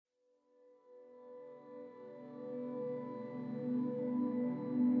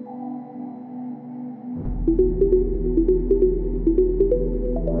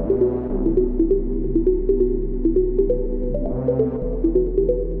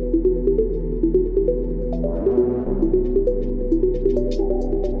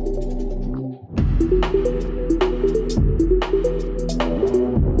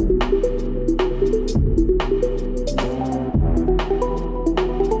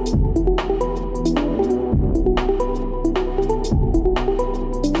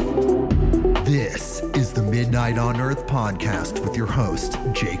Midnight on Earth podcast with your host,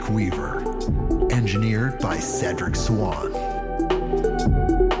 Jake Weaver. Engineered by Cedric Swan.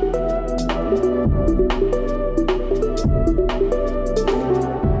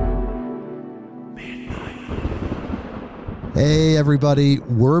 Hey, everybody.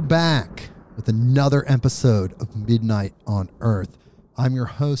 We're back with another episode of Midnight on Earth. I'm your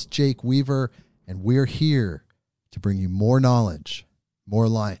host, Jake Weaver, and we're here to bring you more knowledge, more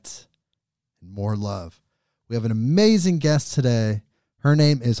light, and more love. We have an amazing guest today. Her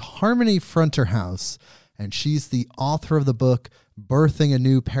name is Harmony Fronterhouse, and she's the author of the book, Birthing a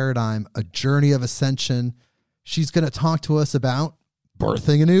New Paradigm, A Journey of Ascension. She's going to talk to us about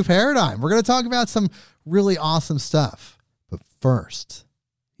birthing a new paradigm. We're going to talk about some really awesome stuff. But first,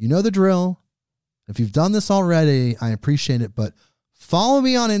 you know the drill. If you've done this already, I appreciate it, but follow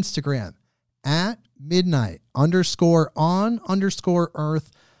me on Instagram at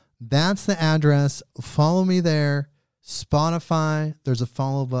midnight_on_earth. That's the address. Follow me there. Spotify, there's a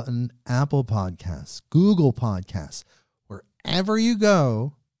follow button. Apple Podcasts, Google Podcasts, wherever you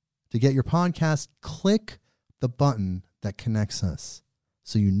go to get your podcast, click the button that connects us.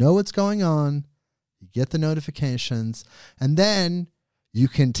 So you know what's going on. You get the notifications. And then you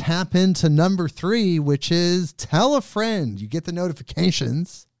can tap into number 3, which is tell a friend. You get the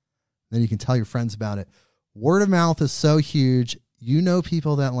notifications. Then you can tell your friends about it. Word of mouth is so huge. You know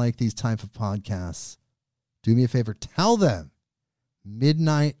people that like these type of podcasts. Do me a favor. Tell them.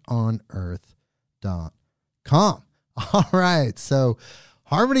 midnightonearth.com. All right. So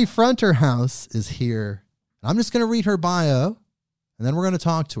Harmony Fronterhouse is here. I'm just going to read her bio, and then we're going to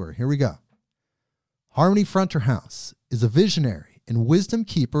talk to her. Here we go. Harmony Fronterhouse is a visionary and wisdom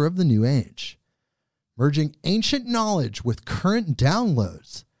keeper of the new age. Merging ancient knowledge with current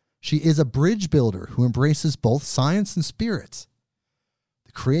downloads, she is a bridge builder who embraces both science and spirits.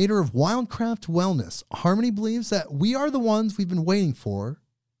 Creator of Wildcraft Wellness, Harmony believes that we are the ones we've been waiting for,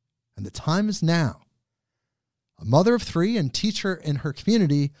 and the time is now. A mother of 3 and teacher in her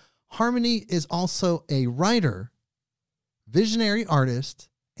community, Harmony is also a writer, visionary artist,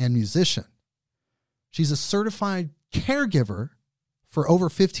 and musician. She's a certified caregiver for over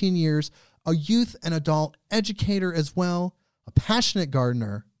 15 years, a youth and adult educator as well, a passionate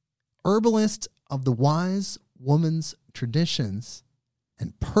gardener, herbalist of the wise woman's traditions,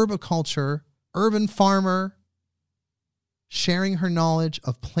 and permaculture, urban farmer, sharing her knowledge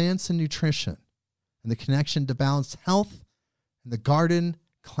of plants and nutrition and the connection to balanced health in the garden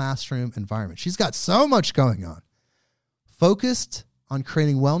classroom environment. She's got so much going on. Focused on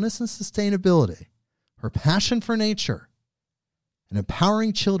creating wellness and sustainability, her passion for nature and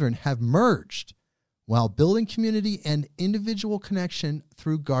empowering children have merged while building community and individual connection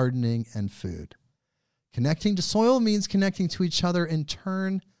through gardening and food. Connecting to soil means connecting to each other. In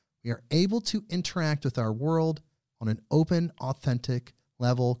turn, we are able to interact with our world on an open, authentic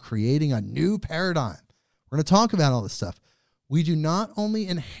level, creating a new paradigm. We're going to talk about all this stuff. We do not only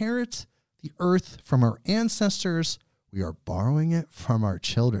inherit the earth from our ancestors, we are borrowing it from our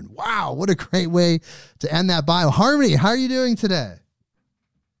children. Wow, what a great way to end that bio. Harmony, how are you doing today?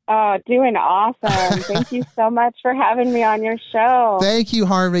 Doing awesome. Thank you so much for having me on your show. Thank you,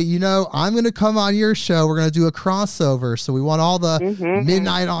 Harmony. You know, I'm going to come on your show. We're going to do a crossover. So we want all the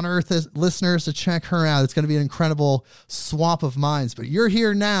Midnight on Earth listeners to check her out. It's going to be an incredible swap of minds. But you're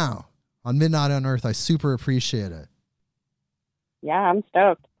here now on Midnight on Earth. I super appreciate it. Yeah, I'm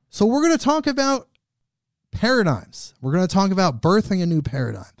stoked. So we're going to talk about paradigms. We're going to talk about birthing a new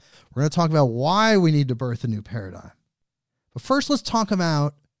paradigm. We're going to talk about why we need to birth a new paradigm. But first, let's talk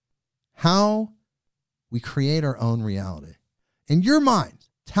about how we create our own reality. In your mind,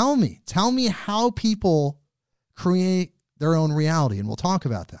 tell me how people create their own reality, and we'll talk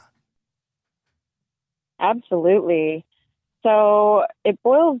about that. Absolutely. So it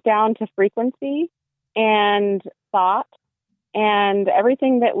boils down to frequency and thought, and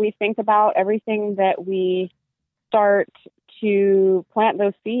everything that we think about, everything that we start to plant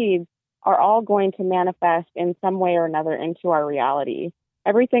those seeds are all going to manifest in some way or another into our reality.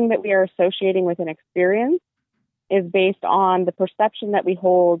 Everything that we are associating with an experience is based on the perception that we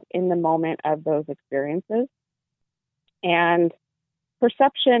hold in the moment of those experiences. And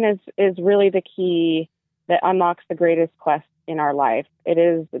perception is really the key that unlocks the greatest quest in our life. It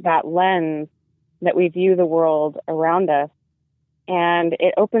is that lens that we view the world around us, and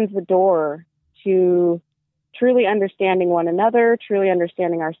it opens the door to truly understanding one another, truly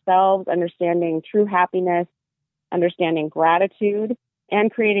understanding ourselves, understanding true happiness, understanding gratitude,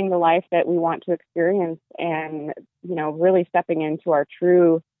 and creating the life that we want to experience, and, you know, really stepping into our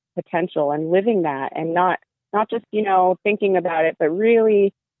true potential and living that, and not just, you know, thinking about it, but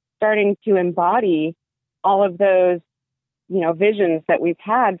really starting to embody all of those, you know, visions that we've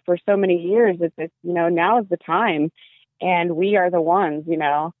had for so many years. It's you know, now is the time, and we are the ones, you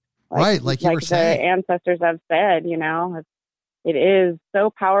know, right. Like you were saying, the ancestors have said, you know, it is so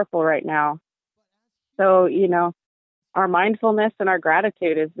powerful right now. So, you know, our mindfulness and our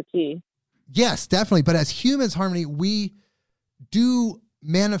gratitude is the key. Yes, definitely. But as humans, Harmony, we do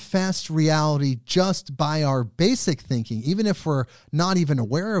manifest reality just by our basic thinking, even if we're not even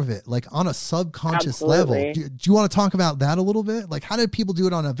aware of it, like on a subconscious level. Do you want to talk about that a little bit? Like, how do people do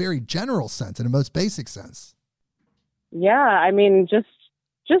it on a very general sense, in a most basic sense? Yeah, I mean, just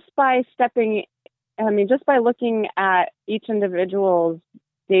by just by looking at each individual's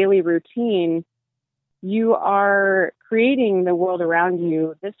daily routine, you are creating the world around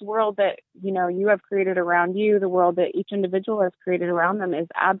you. This world that, you know, you have created around you, the world that each individual has created around them is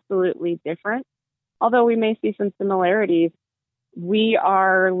absolutely different. Although we may see some similarities, we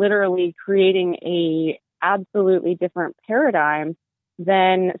are literally creating a absolutely different paradigm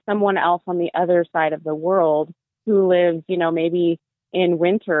than someone else on the other side of the world who lives, you know, maybe in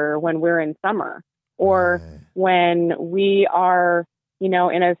winter when we're in summer, or when we are, you know,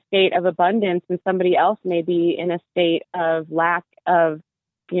 in a state of abundance and somebody else may be in a state of lack of,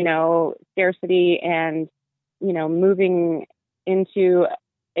 you know, scarcity and, you know, moving into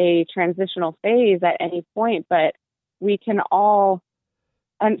a transitional phase at any point. But we can all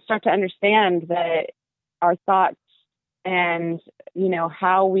start to understand that our thoughts and, you know,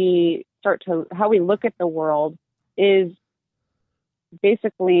 how we look at the world is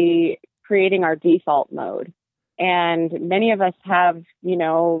basically creating our default mode. And many of us have, you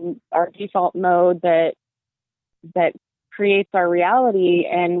know, our default mode that creates our reality,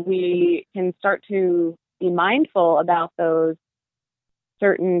 and we can start to be mindful about those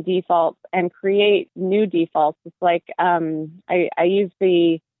certain defaults and create new defaults. It's like I use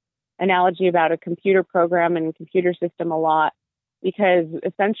the analogy about a computer program and computer system a lot, because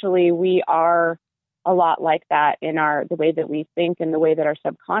essentially we are a lot like that in the way that we think and the way that our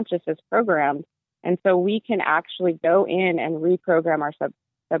subconscious is programmed. And so we can actually go in and reprogram our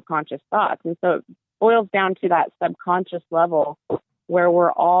subconscious thoughts. And so it boils down to that subconscious level where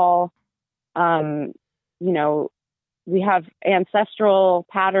we're all, you know, we have ancestral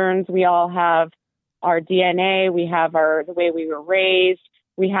patterns. We all have our DNA. We have the way we were raised.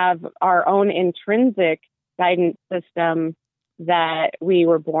 We have our own intrinsic guidance system that we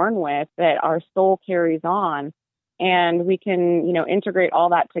were born with, that our soul carries on. And we can, you know, integrate all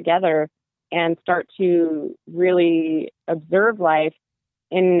that together and start to really observe life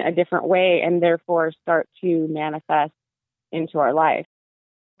in a different way, and therefore start to manifest into our life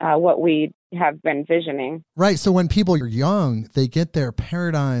what we have been visioning. Right. So when people are young, they get their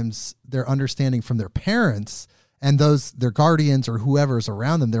paradigms, their understanding from their parents and their guardians or whoever's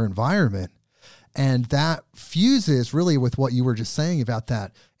around them, their environment. And that fuses really with what you were just saying about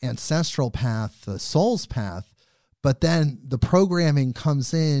that ancestral path, the soul's path. But then the programming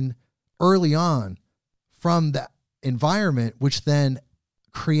comes in early on from that environment, which then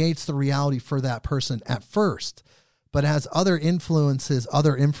creates the reality for that person at first. But as other influences,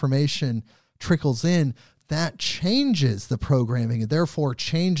 other information trickles in, that changes the programming and therefore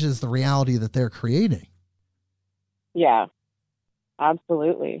changes the reality that they're creating. Yeah,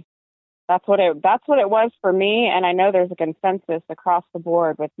 absolutely. That's what it was for me. And I know there's a consensus across the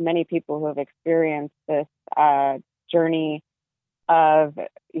board with many people who have experienced this journey of,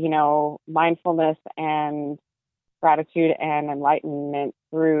 you know, mindfulness and gratitude and enlightenment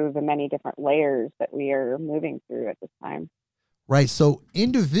through the many different layers that we are moving through at this time. Right. So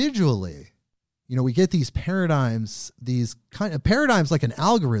individually, you know, we get these paradigms, these kind of paradigms like an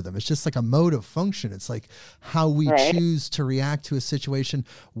algorithm. It's just like a mode of function. It's like how we choose to react to a situation,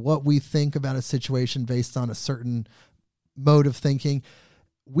 what we think about a situation based on a certain mode of thinking.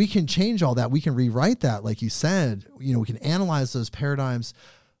 We can change all that. We can rewrite that. Like you said, you know, we can analyze those paradigms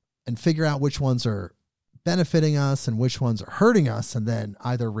and figure out which ones are benefiting us and which ones are hurting us, and then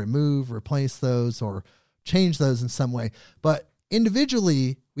either remove, replace those, or change those in some way. But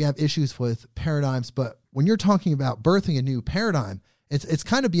individually, we have issues with paradigms. But when you're talking about birthing a new paradigm, it's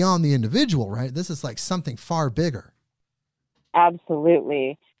kind of beyond the individual, right? This is like something far bigger.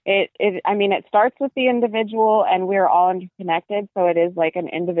 Absolutely. I mean, it starts with the individual, and we're all interconnected. So it is like an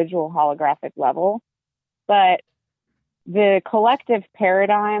individual holographic level, but the collective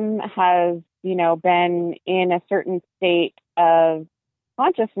paradigm has, been in a certain state of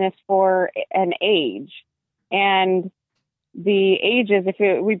consciousness for an age. And the ages,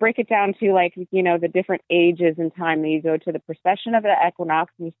 we break it down to like, the different ages in time, that you go to the precession of the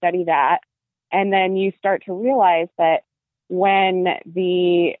equinox and you study that. And then you start to realize that when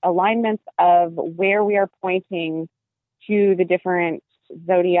the alignments of where we are pointing to the different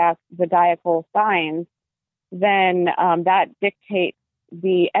zodiacal signs, then that dictates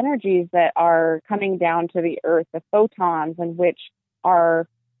the energies that are coming down to the earth, the photons, and which are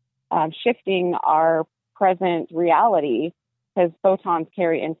shifting our present reality, because photons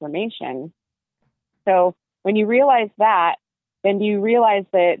carry information. So when you realize that, then you realize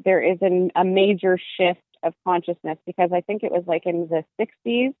that there is a major shift of consciousness, because I think it was like in the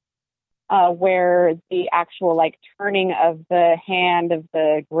 60s where the actual like turning of the hand of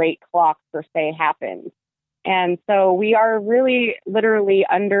the great clock per se happened. And so we are really literally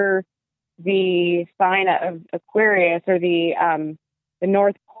under the sign of Aquarius, or the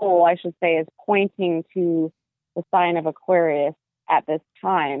North Pole, I should say, is pointing to the sign of Aquarius at this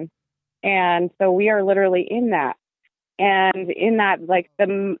time. And so we are literally in that. And in that, like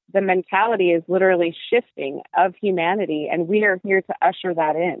the mentality is literally shifting of humanity, and we are here to usher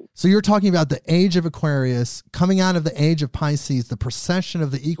that in. So you're talking about the age of Aquarius coming out of the age of Pisces, the precession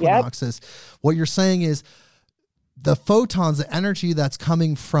of the equinoxes. Yep. What you're saying is the photons, the energy that's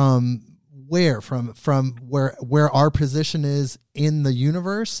coming from where? From where our position is in the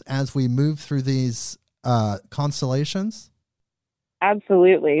universe as we move through these constellations?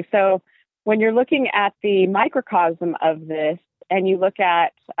 Absolutely. So when you're looking at the microcosm of this, and you look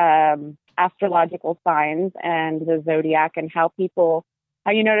at astrological signs and the zodiac, and how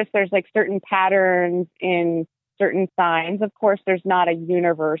you notice there's like certain patterns in certain signs. Of course, there's not a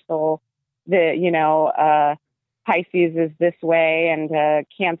universal, Pisces is this way and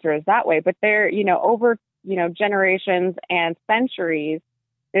Cancer is that way. But there, over, generations and centuries,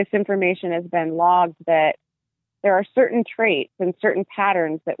 this information has been logged that there are certain traits and certain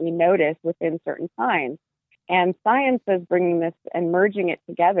patterns that we notice within certain signs. And science is bringing this and merging it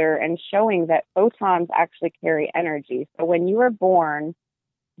together and showing that photons actually carry energy. So when you are born,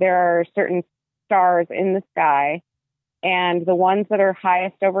 there are certain stars in the sky, and the ones that are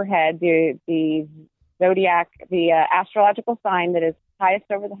highest overhead, the zodiac, the astrological sign that is highest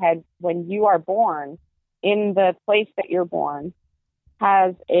over the head when you are born, in the place that you're born,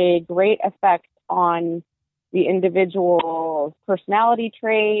 has a great effect on the individual's personality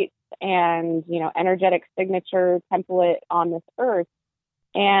traits and, energetic signature template on this earth.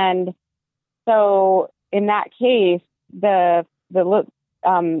 And so in that case, the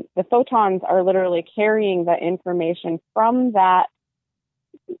photons are literally carrying the information from that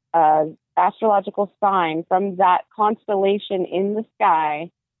astrological sign, from that constellation in the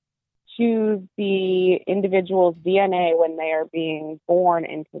sky, to the individual's DNA when they are being born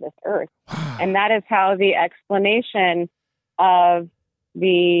into this earth. And that is how the explanation of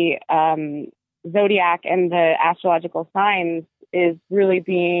the zodiac and the astrological signs is really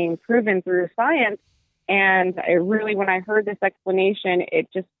being proven through science. And when I heard this explanation, it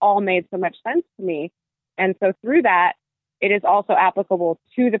just all made so much sense to me. And so through that, it is also applicable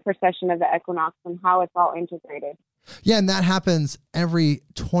to the precession of the equinox and how it's all integrated. Yeah, and that happens every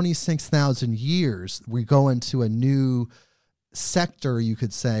 26,000 years. We go into a new sector, you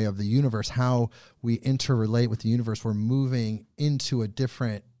could say, of the universe, how we interrelate with the universe. We're moving into a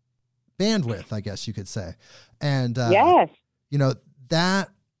different bandwidth, I guess you could say. And, yes, that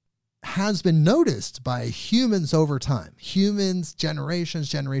has been noticed by humans over time. Humans,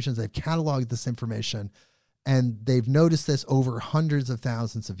 generations, they've cataloged this information, and they've noticed this over hundreds of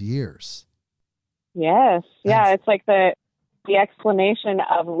thousands of years. Yes. Yeah. It's like the explanation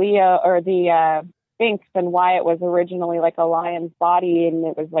of Leo, or the Sphinx, and why it was originally like a lion's body, and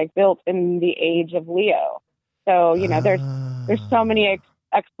it was like built in the age of Leo. So, there's so many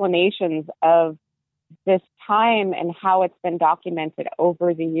explanations of this time and how it's been documented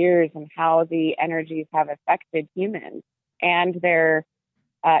over the years, and how the energies have affected humans and their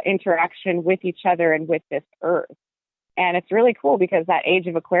interaction with each other and with this earth. And it's really cool, because that age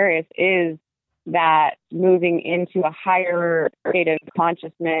of Aquarius is that moving into a higher state of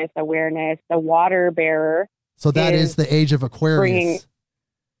consciousness, awareness, the water bearer. So that is the age of Aquarius.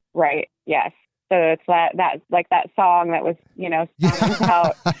 Right. Yes. So it's that like that song that was, sung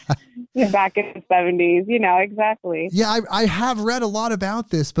out back in the 70s, exactly. Yeah, I have read a lot about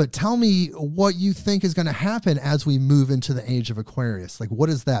this, but tell me what you think is going to happen as we move into the age of Aquarius. Like, what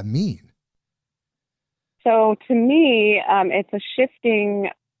does that mean? So to me, it's a shifting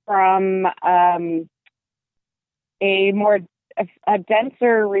from a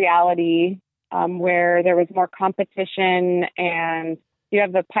denser reality where there was more competition, and you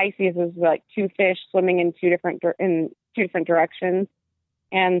have the Pisces as like two fish swimming in two different directions.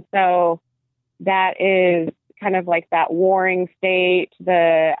 And so that is kind of like that warring state,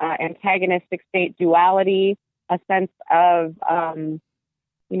 the antagonistic state duality, a sense of,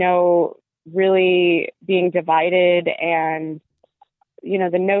 really being divided, and,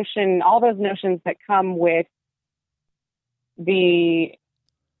 the notion, all those notions that come with the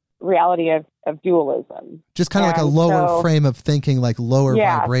reality of dualism. Just kind of like a lower frame of thinking, like lower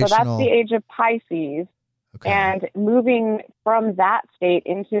vibrational. So that's the age of Pisces. Okay. And moving from that state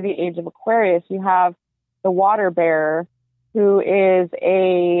into the age of Aquarius, you have the water bearer, who is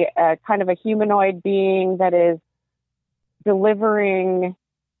a kind of a humanoid being that is delivering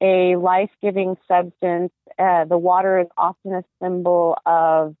a life-giving substance. The water is often a symbol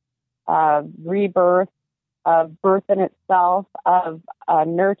of rebirth, of birth in itself, of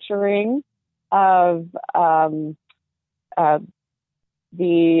nurturing, of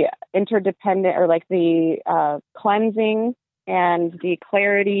the interdependent, or like the cleansing and the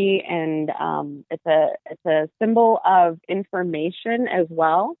clarity, and it's a symbol of information as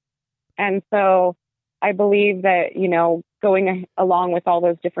well. And so I believe that, going along with all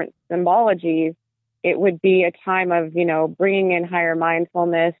those different symbologies, it would be a time of, bringing in higher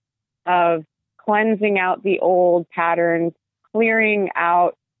mindfulness, of cleansing out the old patterns, clearing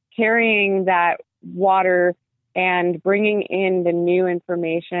out, carrying that water, and bringing in the new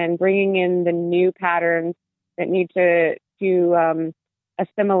information, bringing in the new patterns that need to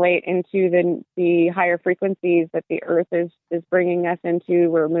assimilate into the higher frequencies that the earth is bringing us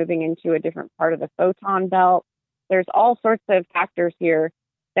into. We're moving into a different part of the photon belt. There's all sorts of factors here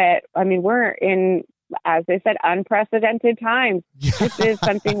that, we're in, as they said, unprecedented times. Yeah. This is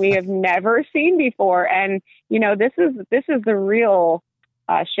something we have never seen before. And, this is the real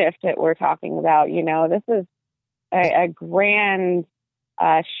shift that we're talking about. This is a grand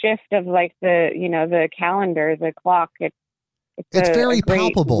shift of like the calendar, the clock. It's very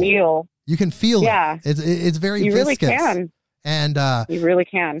palpable. Wheel. You can feel it. It's very you viscous. Really can. And you really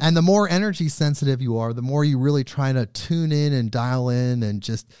can. And the more energy sensitive you are, the more you really try to tune in and dial in and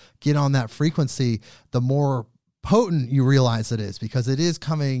just get on that frequency, the more potent you realize it is, because it is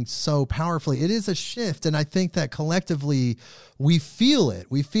coming so powerfully. It is a shift. And I think that collectively we feel it.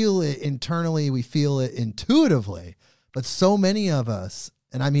 We feel it internally. We feel it intuitively. But so many of us,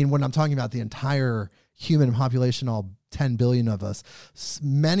 and when I'm talking about the entire human population, all 10 billion of us,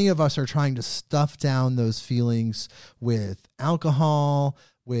 many of us are trying to stuff down those feelings with alcohol,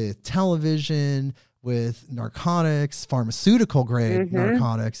 with television, with narcotics, pharmaceutical grade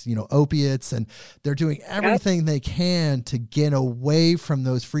narcotics, opiates, and they're doing everything they can to get away from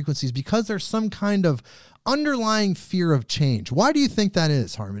those frequencies because there's some kind of underlying fear of change. Why do you think that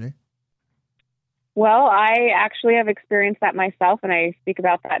is, Harmony? Well, I actually have experienced that myself, and I speak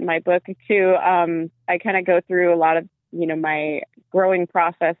about that in my book too. I kind of go through a lot of, my growing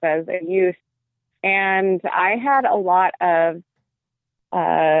process as a youth, and I had a lot of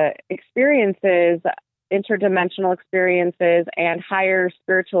experiences, interdimensional experiences, and higher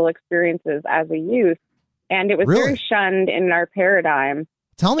spiritual experiences as a youth, and it was very shunned in our paradigm.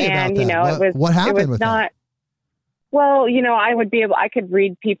 Tell me about that. What happened with that? Well, I could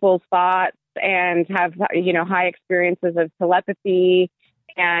read people's thoughts and have, high experiences of telepathy,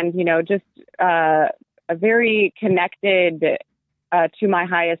 and, just a very connected to my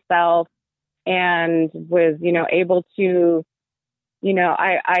highest self, and was, able to,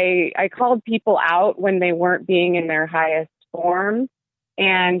 I called people out when they weren't being in their highest form.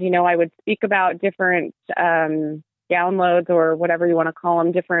 And, I would speak about different downloads, or whatever you want to call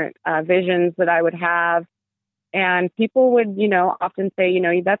them, different visions that I would have. And people would, often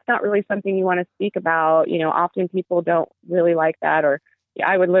say, that's not really something you want to speak about. Often people don't really like that. Or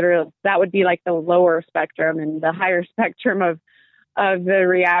I would that would be like the lower spectrum, and the higher spectrum of the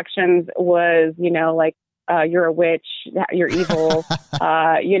reactions was, you're a witch, you're evil,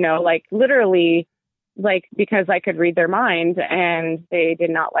 like literally, like, because I could read their mind, and they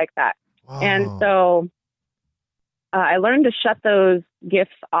did not like that. Wow. And so I learned to shut those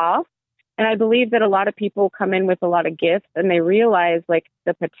gifts off. And I believe that a lot of people come in with a lot of gifts, and they realize like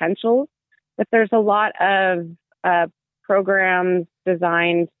the potential, but there's a lot of programs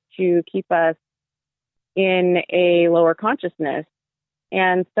designed to keep us in a lower consciousness.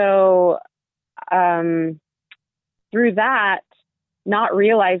 And so through that, not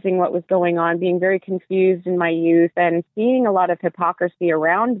realizing what was going on, being very confused in my youth, and seeing a lot of hypocrisy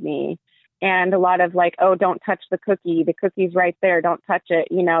around me, and a lot of like, oh, don't touch the cookie. The cookie's right there. Don't touch it.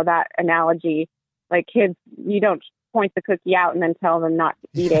 You know, that analogy, like kids, you don't point the cookie out and then tell them not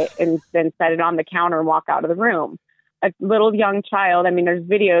to eat it and then set it on the counter and walk out of the room. A little young child, I mean, there's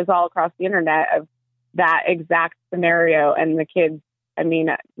videos all across the internet of that exact scenario. And the kids, I mean,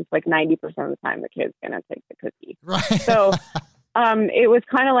 it's like 90% of the time the kid's going to take the cookie. Right. So it was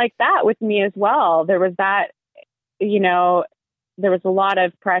kind of like that with me as well. There was that, you know, there was a lot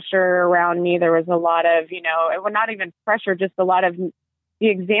of pressure around me. There was a lot of, you know, well, not even pressure, just a lot of the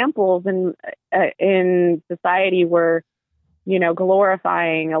examples in society were, you know,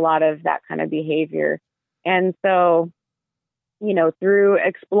 glorifying a lot of that kind of behavior. And so, you know, through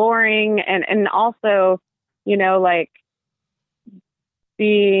exploring and also, you know, like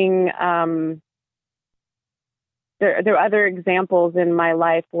being, there are other examples in my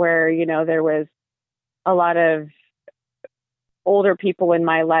life where, you know, there was a lot of older people in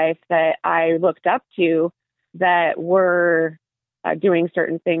my life that I looked up to that were doing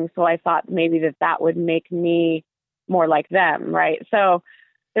certain things. So I thought maybe that would make me more like them, right? So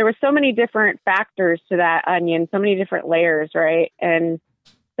there were so many different factors to that onion, so many different layers, right? And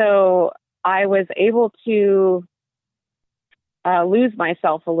so I was able to lose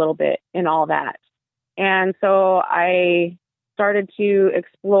myself a little bit in all that. And so I started to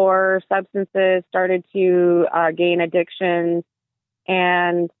explore substances, started to gain addictions,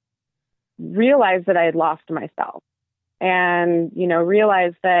 and realized that I had lost myself. And, you know,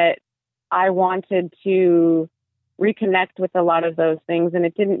 realized that I wanted to reconnect with a lot of those things, and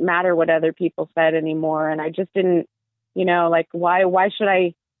it didn't matter what other people said anymore. And I just didn't, you know, like, why should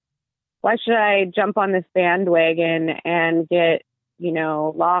I jump on this bandwagon and get, you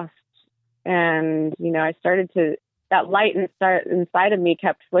know, lost? And, you know, I started to, that light inside of me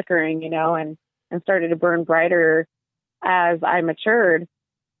kept flickering, you know, and started to burn brighter as I matured.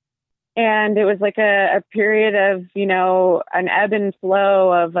 And it was like a period of, you know, an ebb and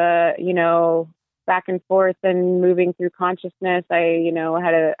flow of, you know, back and forth and moving through consciousness. I, you know,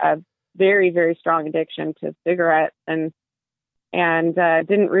 had a very, very strong addiction to cigarettes and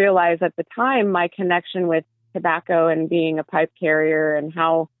didn't realize at the time my connection with tobacco and being a pipe carrier and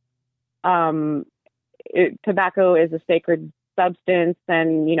how tobacco is a sacred substance.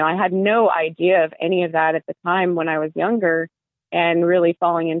 And, you know, I had no idea of any of that at the time when I was younger, and really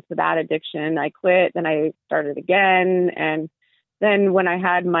falling into that addiction. I quit, then I started again. And then when I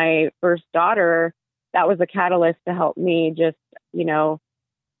had my first daughter, that was a catalyst to help me just, you know,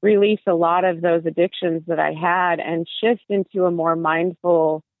 release a lot of those addictions that I had and shift into a more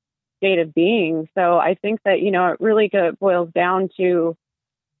mindful state of being. So I think that, you know, it really boils down to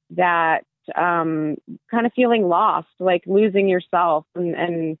that kind of feeling lost, like losing yourself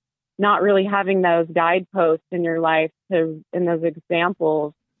and not really having those guideposts in your life and those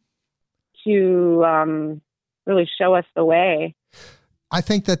examples to really show us the way. I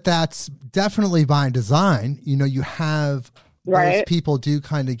think that that's definitely by design. You know, you have those people do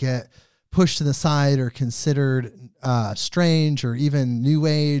kind of get pushed to the side or considered strange or even new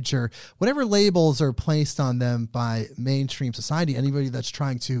age or whatever labels are placed on them by mainstream society. Anybody that's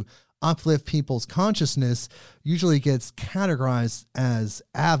trying to uplift people's consciousness usually gets categorized as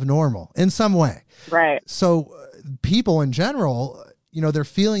abnormal in some way. Right. So people in general, you know, they're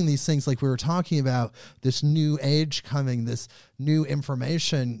feeling these things like we were talking about, this new age coming, this new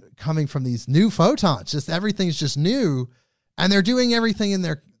information coming from these new photons, just everything's just new, and they're doing everything in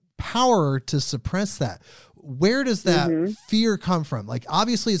their power to suppress that. Where does that fear come from? Like,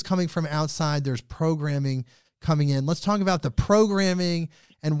 obviously it's coming from outside. There's programming coming in. Let's talk about the programming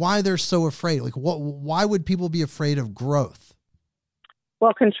and why they're so afraid. Like, why would people be afraid of growth?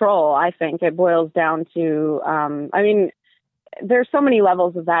 Well, control, I think it boils down to, I mean, there's so many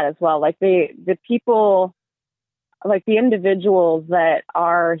levels of that as well. Like the people, like the individuals that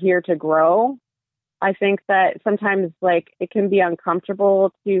are here to grow, I think that sometimes like it can be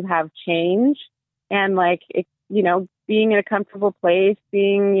uncomfortable to have change and like, it, you know, being in a comfortable place,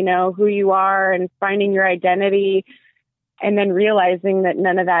 being, you know, who you are and finding your identity, and then realizing that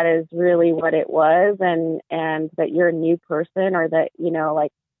none of that is really what it was, and that you're a new person, or that, you know,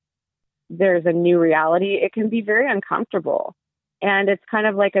 like there's a new reality. It can be very uncomfortable. And it's kind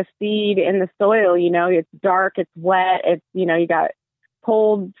of like a seed in the soil, you know, it's dark, it's wet, it's, you know, you got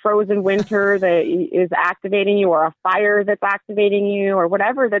cold, frozen winter that is activating you, or a fire that's activating you, or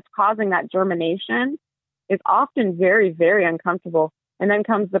whatever that's causing that germination is often very, very uncomfortable. And then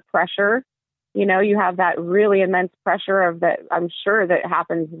comes the pressure You have that really immense pressure of that. I'm sure that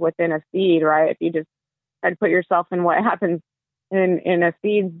happens within a seed, right? If you just try to put yourself in what happens in a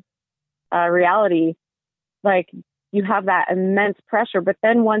seed reality, like you have that immense pressure. But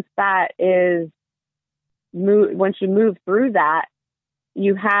then once you move through that,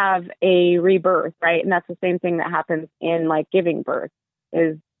 you have a rebirth, right? And that's the same thing that happens in like giving birth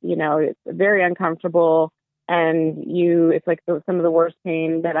is, it's very uncomfortable and it's like some of the worst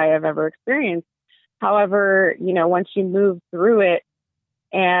pain that I have ever experienced. However, once you move through it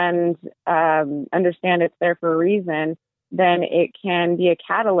and understand it's there for a reason, then it can be a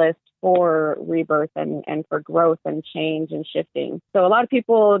catalyst for rebirth and for growth and change and shifting. So a lot of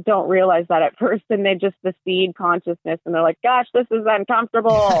people don't realize that at first, and they just the seed consciousness, and they're like, gosh, this is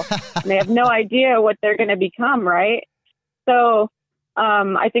uncomfortable. And they have no idea what they're going to become, right? So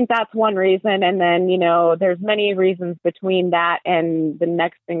I think that's one reason. And then, there's many reasons between that and the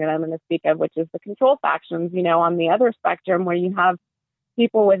next thing that I'm going to speak of, which is the control factions, on the other spectrum where you have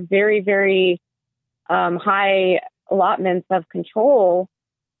people with very, very high allotments of control.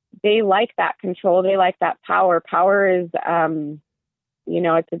 They like that control. They like that power. Power is,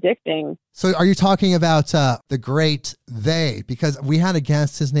 it's addicting. So are you talking about the great they? Because we had a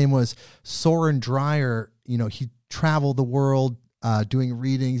guest, his name was Soren Dreyer. He traveled the world doing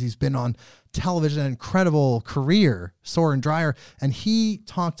readings. He's been on television, an incredible career, Soren Dreyer. And he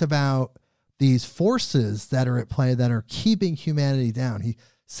talked about these forces that are at play that are keeping humanity down. He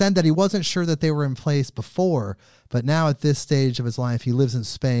said that he wasn't sure that they were in place before, but now at this stage of his life, he lives in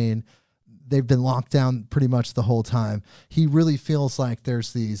Spain. They've been locked down pretty much the whole time. He really feels like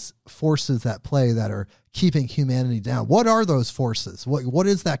there's these forces at play that are keeping humanity down. What are those forces? What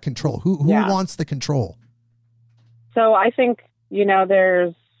is that control? Who wants the control? So I think,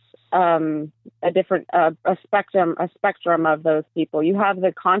 there's a different a spectrum of those people. You have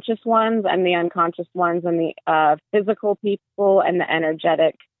the conscious ones and the unconscious ones, and the physical people and the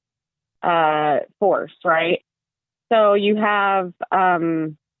energetic force, right? So you have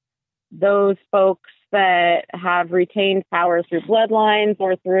those folks that have retained power through bloodlines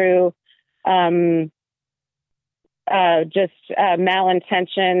or through just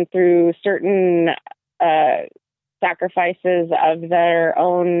malintention, through certain sacrifices of their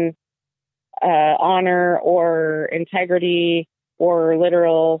own honor or integrity, or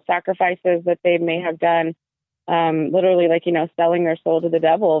literal sacrifices that they may have done, literally, like, selling their soul to the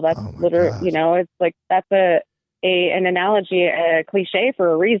devil. That's literally, it's like, that's an analogy, a cliche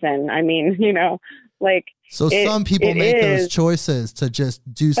for a reason. I mean, so some people make those choices to just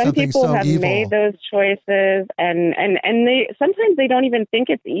do something so evil. Some people have made those choices, and they sometimes they don't even think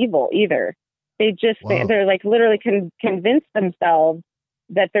it's evil either. They just, they're like literally convince themselves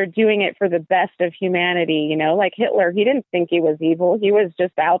that they're doing it for the best of humanity. Like Hitler, he didn't think he was evil. He was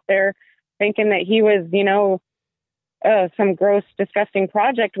just out there thinking that he was, some gross, disgusting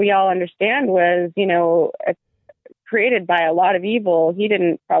project we all understand was, created by a lot of evil. He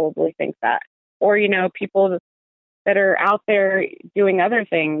didn't probably think that. Or, people that are out there doing other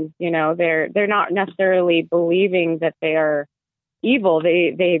things, they're not necessarily believing that they are evil.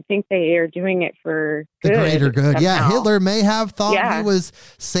 They think they are doing it for the greater good. Somehow. Yeah, Hitler may have thought he was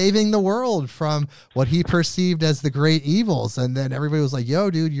saving the world from what he perceived as the great evils, and then everybody was like,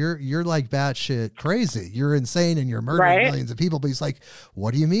 "Yo, dude, you're like batshit crazy. You're insane, and you're murdering millions of people." But he's like,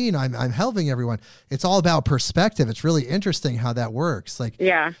 "What do you mean? I'm helping everyone." It's all about perspective. It's really interesting how that works. Like,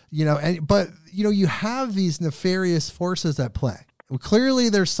 but you have these nefarious forces at play. Clearly,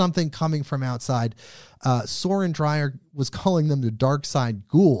 there's something coming from outside. Soren Dreyer was calling them the dark side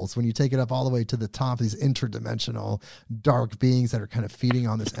ghouls when you take it up all the way to the top, these interdimensional dark beings that are kind of feeding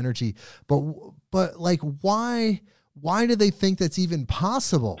on this energy. But like, why do they think that's even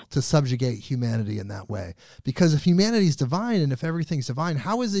possible to subjugate humanity in that way? Because if humanity is divine and if everything's divine,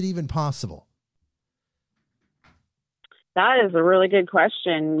 how is it even possible? That is a really good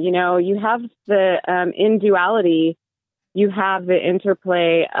question. You have the in duality, you have the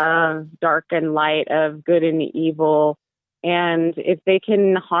interplay of dark and light, of good and evil. And if they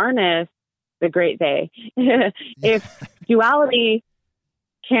can harness the great they, if duality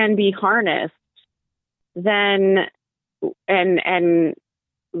can be harnessed, then, and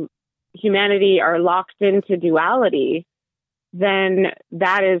humanity are locked into duality, then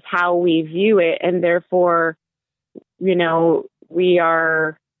that is how we view it. And therefore, we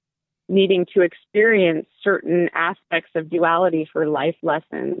are needing to experience certain aspects of duality for life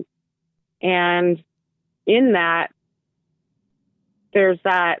lessons. And in that, there's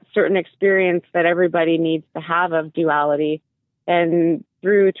that certain experience that everybody needs to have of duality. And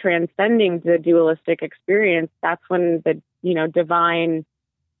through transcending the dualistic experience, that's when the, divine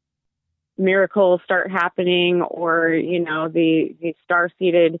miracles start happening, or, the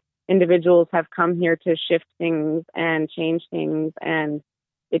star-seeded individuals have come here to shift things and change things. And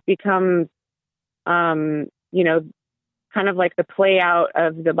it becomes, kind of like the play out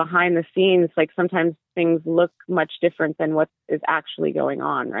of the behind the scenes. Like sometimes things look much different than what is actually going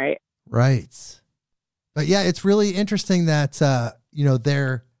on. Right. Right. But yeah, it's really interesting that,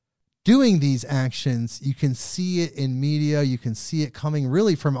 they're doing these actions. You can see it in media. You can see it coming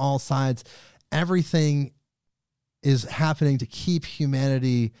really from all sides. Everything is happening to keep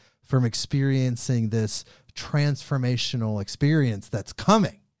humanity from experiencing this transformational experience that's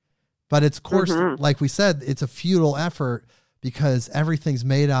coming. But it's, of course, like we said, it's a futile effort because everything's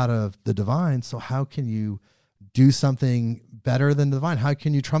made out of the divine. So how can you do something better than the divine? How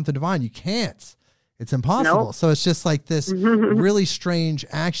can you trump the divine? You can't. It's impossible. Nope. So it's just like this really strange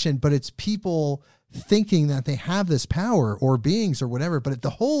action, but it's people thinking that they have this power, or beings or whatever, but the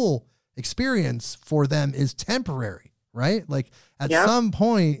whole experience for them is temporary, right? Like at some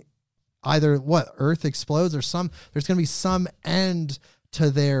point, either Earth explodes, or there's going to be some end to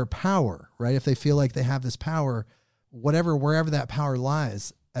their power, right? If they feel like they have this power, wherever that power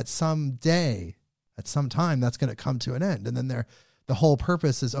lies, at some day, at some time, that's going to come to an end. And then the whole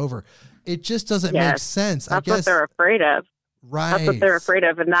purpose is over. It just doesn't make sense. That's what they're afraid of. Right. That's what they're afraid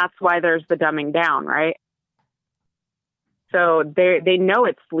of. And that's why there's the dumbing down, right? So they know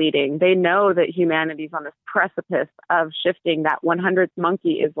it's fleeting. They know that humanity's on this precipice of shifting. That 100th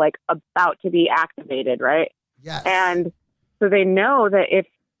monkey is like about to be activated, right? Yes. And so they know that if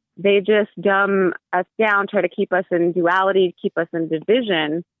they just dumb us down, try to keep us in duality, keep us in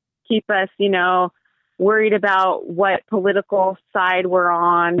division, keep us, worried about what political side we're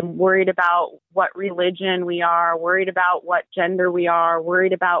on, worried about what religion we are, worried about what gender we are,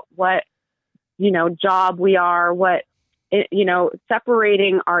 worried about what, job we are,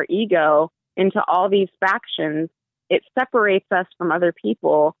 separating our ego into all these factions, it separates us from other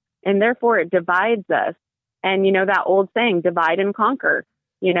people, and therefore it divides us. And, that old saying, divide and conquer,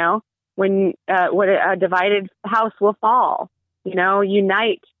 when a divided house will fall,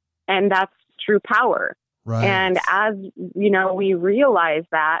 unite. And that's true power. Right. And as, we realize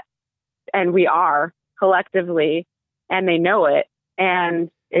that, and we are collectively, and they know it,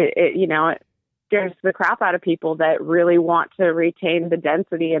 and it scares the crap out of people that really want to retain the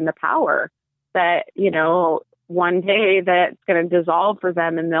density and the power that, one day that's going to dissolve for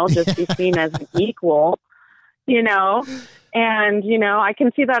them, and they'll just be seen as an equal. And, I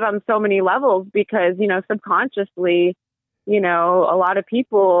can see that on so many levels because, subconsciously, a lot of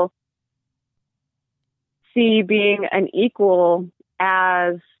people see being an equal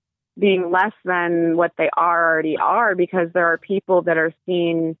as being less than what they already are, because there are people that are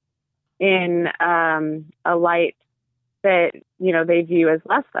seen in a light that, they view as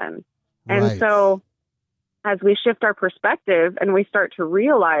less than. And right. So as we shift our perspective and we start to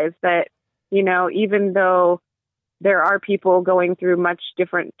realize that, even though there are people going through much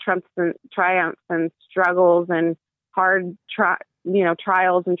different triumphs and struggles and hard,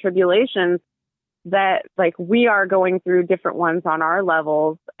 trials and tribulations, that like we are going through different ones on our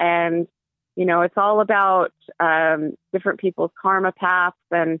levels. And, it's all about different people's karma paths,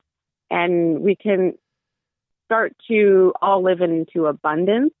 and we can start to all live into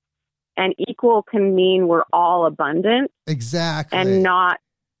abundance. And equal can mean we're all abundant. Exactly. And not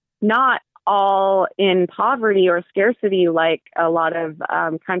all in poverty or scarcity, like a lot of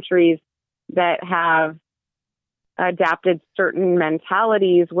countries that have adapted certain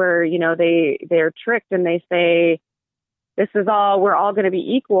mentalities where, they're tricked and they say, this is all, we're all going to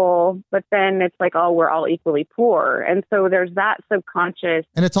be equal. But then it's like, oh, we're all equally poor. And so there's that subconscious.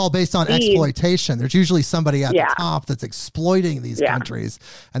 And it's all based on exploitation. There's usually somebody at the top that's exploiting these countries.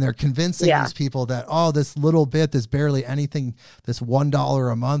 And they're convincing these people that, oh, this little bit, this barely anything, this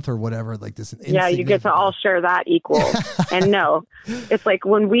 $1 a month or whatever, like this. Yeah, you get to all share that equal. And no, it's like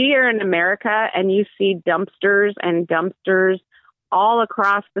when we are in America and you see dumpsters and dumpsters all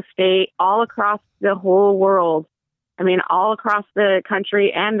across the state, all across the whole world, I mean, all across the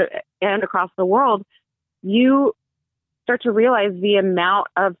country and across the world, you start to realize the amount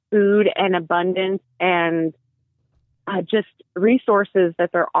of food and abundance and just resources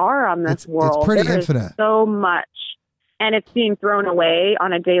that there are on this world. It's pretty infinite. So much. And it's being thrown away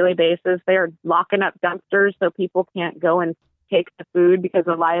on a daily basis. They're locking up dumpsters so people can't go and take the food because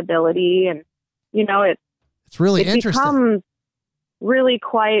of liability. And, it's really interesting. It becomes really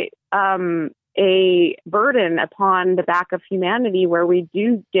quite a burden upon the back of humanity, where we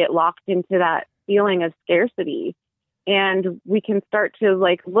do get locked into that feeling of scarcity. And we can start to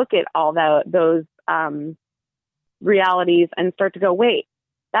look at all those realities and start to go, wait,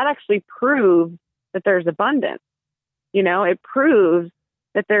 that actually proves that there's abundance. You know, it proves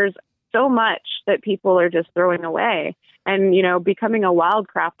that there's so much that people are just throwing away. And, you know, becoming a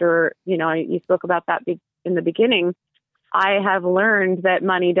wildcrafter, you know, you spoke about that in the beginning. I have learned that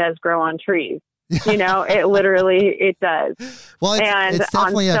money does grow on trees. You know, it does. Well, it's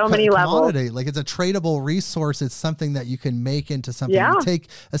definitely on so many commodity. levels. Like, it's a tradable resource. It's something that you can make into something. Yeah. You take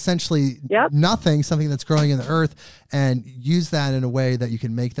essentially nothing, something that's growing in the earth, and use that in a way that you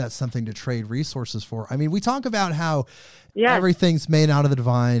can make that something to trade resources for. I mean, we talk about how everything's made out of the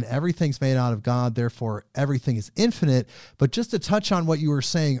divine, everything's made out of God, therefore everything is infinite. But just to touch on what you were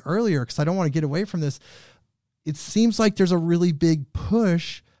saying earlier, because I don't want to get away from this, it seems like there's a really big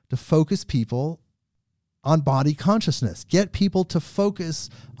push to focus people on body consciousness, get people to focus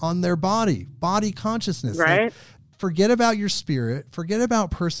on their body consciousness. Right. Like, forget about your spirit, forget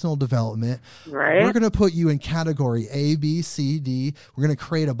about personal development. Right. We're going to put you in category A, B, C, D. We're going to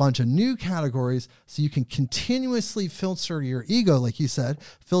create a bunch of new categories so you can continuously filter your ego, like you said,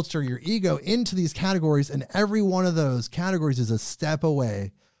 filter your ego into these categories. And every one of those categories is a step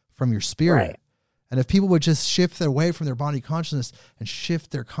away from your spirit. Right. And if people would just shift their way from their body consciousness and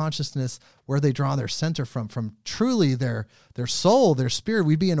shift their consciousness where they draw their center from truly their soul, their spirit,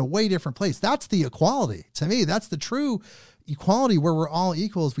 we'd be in a way different place. That's the equality. To me, that's the true equality, where we're all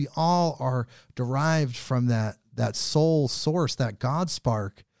equals. We all are derived from that soul source, that God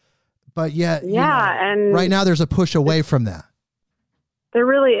spark. But yet, and right now there's a push away from that. There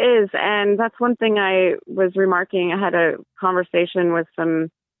really is. And that's one thing I was remarking. I had a conversation with some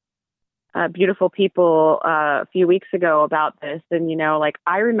beautiful people a few weeks ago about this. And, you know, like,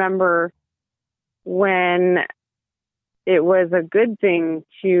 I remember when it was a good thing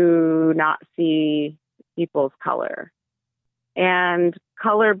to not see people's color, and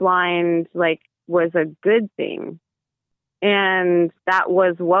colorblind, like, was a good thing. And that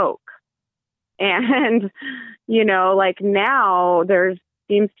was woke. And, you know, like, now there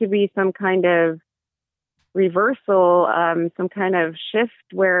seems to be some kind of reversal, some kind of shift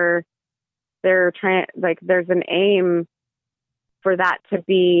where they're trying, like, there's an aim for that to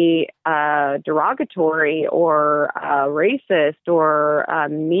be derogatory or racist or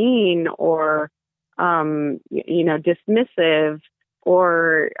mean or, you know, dismissive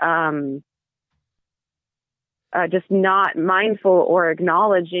or just not mindful or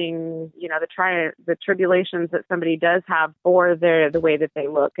acknowledging, you know, the tribulations that somebody does have for the way that they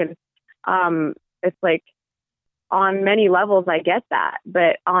look. And it's like, on many levels, I get that,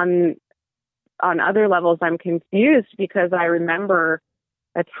 but on other levels, I'm confused, because I remember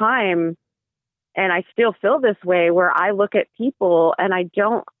a time, and I still feel this way, where I look at people and I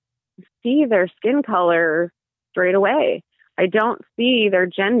don't see their skin color straight away. I don't see their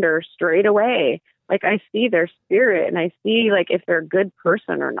gender straight away. Like, I see their spirit, and I see, like, if they're a good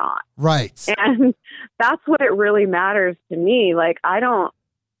person or not. Right. And that's what it really matters to me. Like, I don't,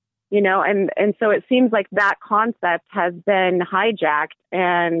 you know, and so it seems like that concept has been hijacked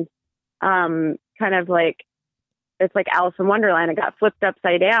and kind of like, it's like Alice in Wonderland. It got flipped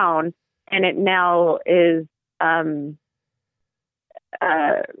upside down, and it now is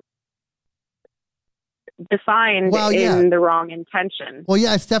defined in the wrong intention. Well,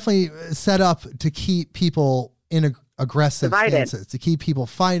 yeah, it's definitely set up to keep people in aggressive stances, to keep people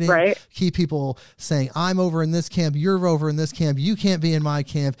fighting, keep people saying, I'm over in this camp, you're over in this camp, you can't be in my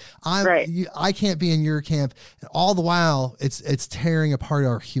camp, I can't be in your camp. And all the while, it's tearing apart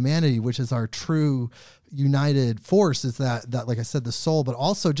our humanity, which is our true united force, is that like I said, the soul, but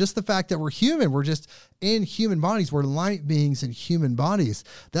also just the fact that we're human. We're just in human bodies. We're light beings in human bodies.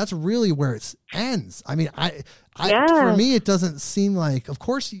 That's really where it ends. I mean, for me, it doesn't seem like, of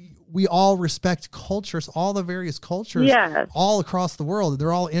course, we all respect cultures, all the various cultures all across the world.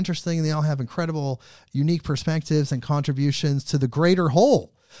 They're all interesting, and they all have incredible, unique perspectives and contributions to the greater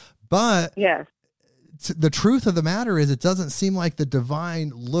whole. But the truth of the matter is, it doesn't seem like the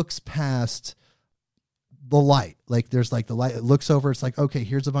divine looks past the light. Like, there's like the light, it looks over, it's like, okay,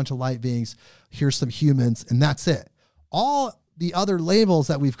 here's a bunch of light beings, here's some humans, and that's it. All the other labels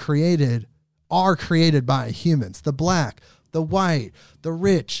that we've created are created by humans. The black, the white, the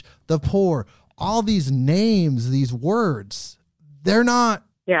rich, the poor, all these names, these words, they're not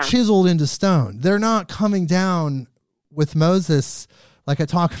chiseled into stone. They're not coming down with Moses, like I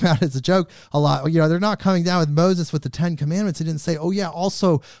talk about as a joke a lot. You know, they're not coming down with Moses with the 10 Commandments. It didn't say, oh yeah,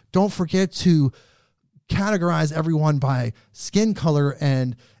 also don't forget to categorize everyone by skin color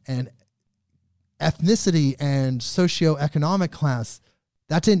and ethnicity and socioeconomic class.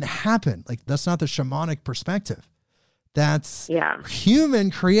 That didn't happen. Like, that's not the shamanic perspective. That's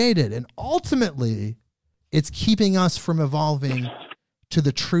human created. And ultimately, it's keeping us from evolving to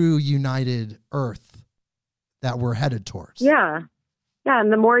the true united earth that we're headed towards. Yeah. Yeah.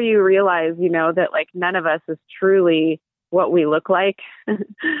 And the more you realize, that like none of us is truly what we look like,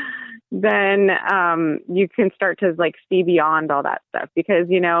 then you can start to like see beyond all that stuff. Because,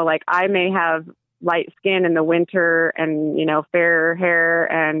 like I may have light skin in the winter and, fair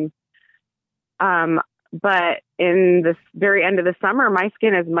hair and, but in the very end of the summer, my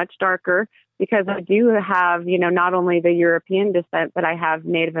skin is much darker because I do have, not only the European descent, but I have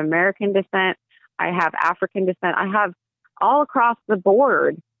Native American descent. I have African descent. I have all across the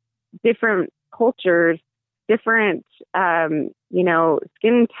board, different cultures, different,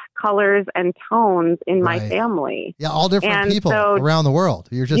 skin colors and tones in my family. Yeah, all different people around the world.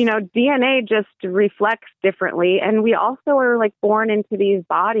 You're just, DNA just reflects differently. And we also are like born into these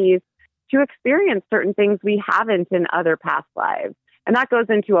bodies to experience certain things we haven't in other past lives. And that goes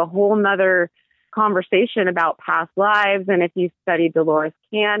into a whole nother conversation about past lives. And if you study Dolores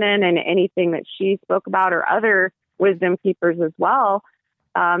Cannon and anything that she spoke about or other wisdom keepers as well,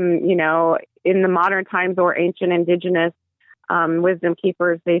 in the modern times or ancient indigenous wisdom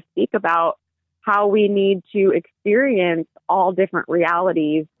keepers, they speak about how we need to experience all different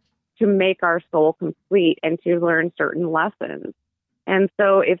realities to make our soul complete and to learn certain lessons. And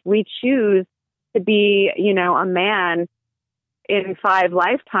so if we choose to be, a man in 5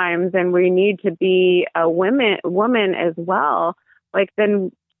 lifetimes and we need to be a woman as well, like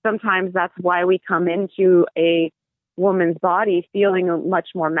then sometimes that's why we come into a woman's body feeling much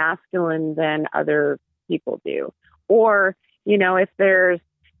more masculine than other people do. Or, if there's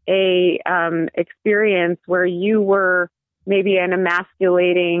a experience where you were maybe an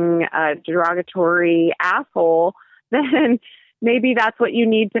emasculating, derogatory asshole, then maybe that's what you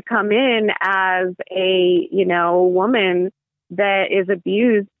need to come in as a, woman that is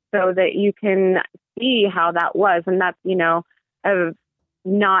abused so that you can see how that was. And that's,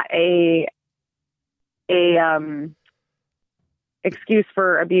 not a excuse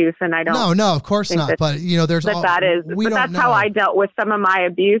for abuse. And I don't. No, of course not. But, there's that's how I dealt with some of my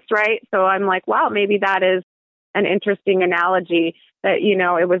abuse. Right. So I'm like, wow, maybe that is an interesting analogy that,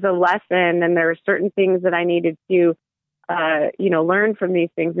 it was a lesson and there were certain things that I needed to, learn from these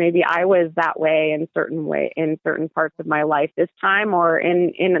things. Maybe I was that way in certain parts of my life this time or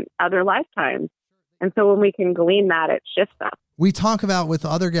in other lifetimes. And so when we can glean that, it shifts us. We talk about with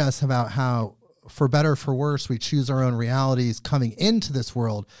other guests about how, for better or for worse, we choose our own realities coming into this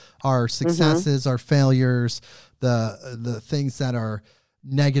world, our successes, our failures, the things that are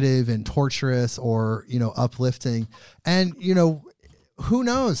negative and torturous or, uplifting. And, who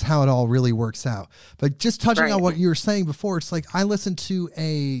knows how it all really works out. But just touching on what you were saying before, it's like I listened to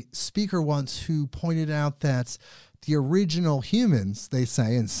a speaker once who pointed out that the original humans, they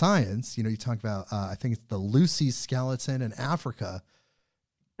say in science, you talk about, I think it's the Lucy skeleton in Africa.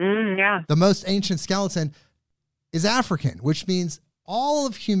 Yeah. The most ancient skeleton is African, which means all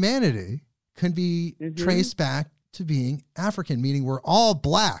of humanity can be traced back to being African, meaning we're all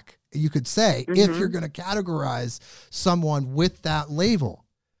black. You could say, if you're going to categorize someone with that label.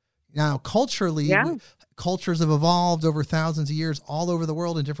 Now, culturally, cultures have evolved over thousands of years all over the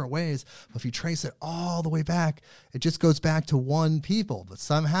world in different ways. But if you trace it all the way back, it just goes back to one people. But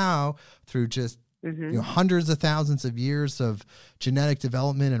somehow, through just hundreds of thousands of years of genetic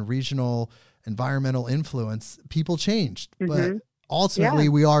development and regional environmental influence, people changed. But ultimately,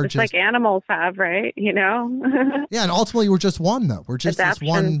 we are just like animals have, right? Yeah, and ultimately, we're just one, though. We're just this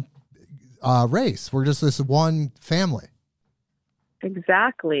one race. We're just this one family.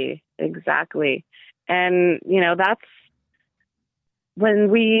 Exactly. And, that's when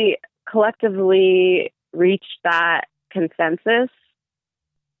we collectively reach that consensus,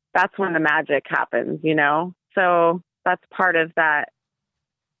 that's when the magic happens, So that's part of that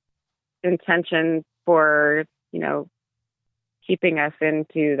intention for, keeping us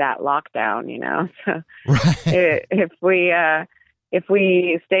into that lockdown, So if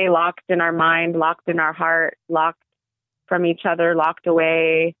we stay locked in our mind, locked in our heart, locked from each other, locked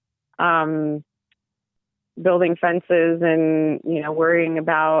away, building fences and, worrying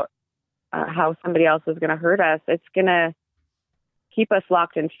about how somebody else is going to hurt us, it's going to keep us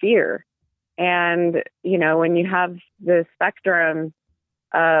locked in fear. And, when you have the spectrum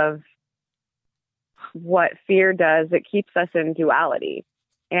of what fear does, it keeps us in duality.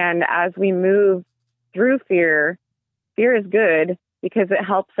 And as we move through fear is good because it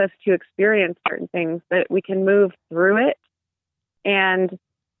helps us to experience certain things, that we can move through it and,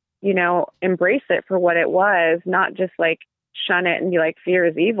 embrace it for what it was, not just like shun it and be like, fear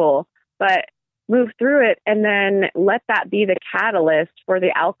is evil, but move through it and then let that be the catalyst for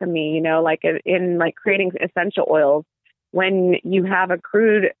the alchemy, like in like creating essential oils. when you have a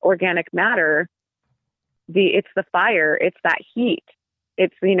crude organic matter, it's the fire, it's that heat.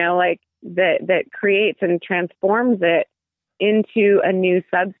 It's, like that creates and transforms it into a new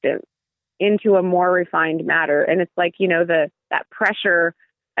substance, into a more refined matter. And it's like, that pressure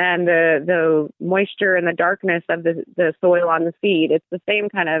and the moisture and the darkness of the soil on the seed. It's the same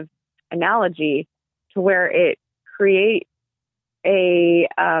kind of analogy, to where it creates a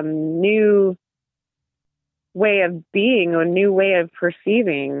new way of being, a new way of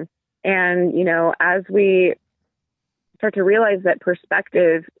perceiving. And, as we start to realize that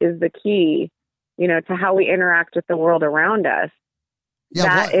perspective is the key, to how we interact with the world around us.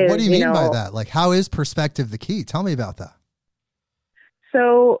 Yeah. What do you mean by that? Like, how is perspective the key? Tell me about that.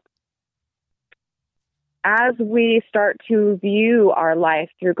 So as we start to view our life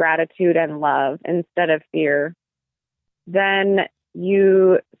through gratitude and love instead of fear, then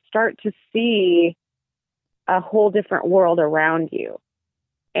you start to see a whole different world around you.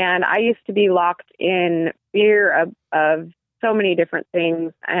 And I used to be locked in fear of so many different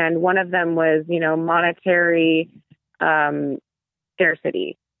things. And one of them was, monetary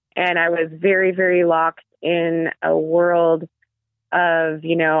scarcity. And I was very, very locked in a world of,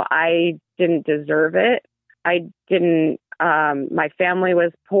 I didn't deserve it. I didn't, my family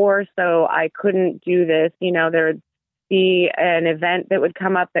was poor, so I couldn't do this. There would be an event that would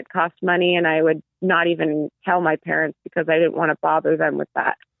come up that cost money, and I would not even tell my parents because I didn't want to bother them with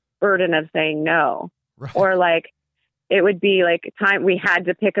that burden of saying no. Right. Or like, it would be like time we had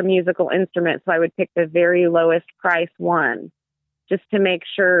to pick a musical instrument, so I would pick the very lowest price one, just to make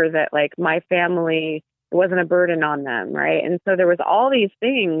sure that like my family, it wasn't a burden on them, right? And so there was all these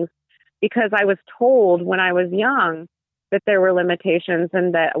things, because I was told when I was young that there were limitations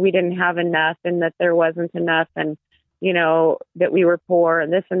and that we didn't have enough and that there wasn't enough and, that we were poor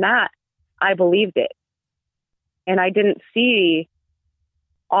and this and that. I believed it. And I didn't see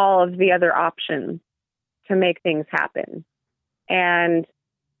all of the other options to make things happen. And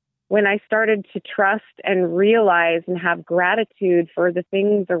when I started to trust and realize and have gratitude for the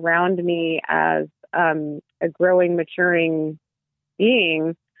things around me as a growing, maturing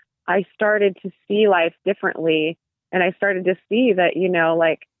being, I started to see life differently. And I started to see that,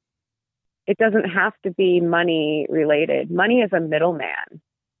 like, it doesn't have to be money related. Money is a middleman.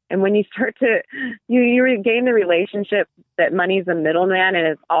 And when you start to, you regain the relationship that money is a middleman and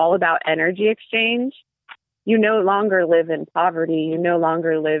it's all about energy exchange, you no longer live in poverty. You no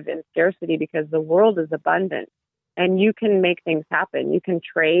longer live in scarcity, because the world is abundant and you can make things happen. You can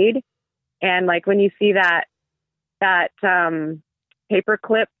trade. And like when you see that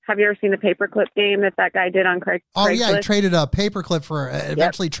paperclip, have you ever seen the paperclip game that guy did on Craigslist? Oh yeah, he traded a paperclip for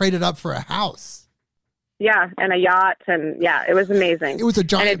eventually traded up for a house. Yeah, and a yacht, and yeah, it was amazing. It was a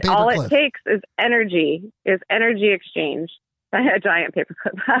giant paperclip. All it takes is energy exchange. A giant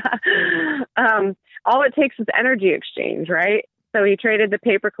paperclip. All it takes is energy exchange, right? So he traded the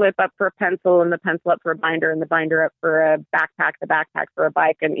paperclip up for a pencil, and the pencil up for a binder, and the binder up for a backpack, the backpack for a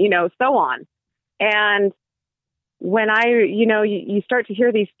bike, and so on. And when you start to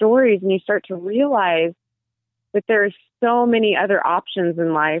hear these stories and you start to realize that there's so many other options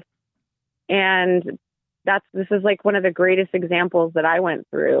in life. And this is like one of the greatest examples that I went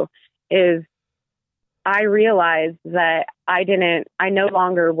through is I realized that I no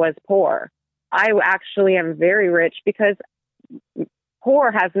longer was poor. I actually am very rich, because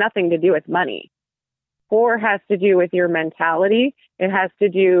poor has nothing to do with money. Poor has to do with your mentality. It has to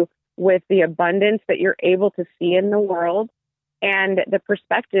do with the abundance that you're able to see in the world and the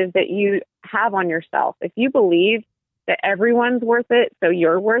perspective that you have on yourself. If you believe that everyone's worth it, so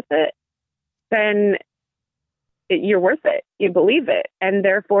you're worth it, then you're worth it. You believe it, and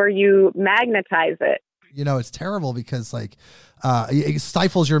therefore you magnetize it. It's terrible because it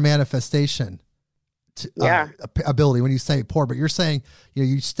stifles your manifestation ability when you say poor, but you're saying,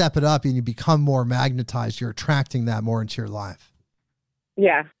 you step it up and you become more magnetized. You're attracting that more into your life.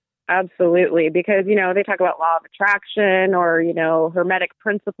 Yeah. Absolutely. Because, they talk about law of attraction or, hermetic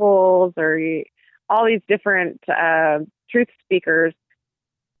principles or all these different truth speakers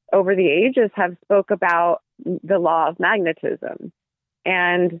over the ages have spoke about the law of magnetism.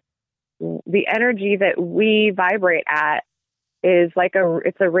 And the energy that we vibrate at is like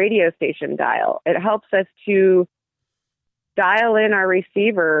it's a radio station dial. It helps us to dial in our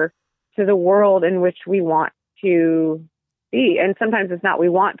receiver to the world in which we want to see. And sometimes it's not we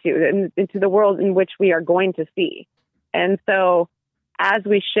want to, into the world in which we are going to see. And so as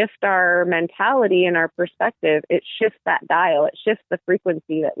we shift our mentality and our perspective, it shifts that dial. It shifts the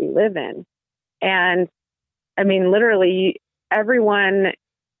frequency that we live in. And I mean, literally everyone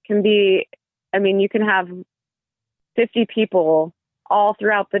can be, you can have 50 people all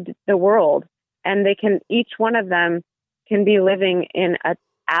throughout the world, and each one of them can be living in an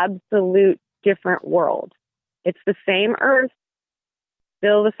absolute different world. It's the same Earth,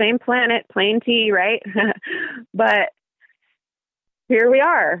 still the same planet, plain T, right? But here we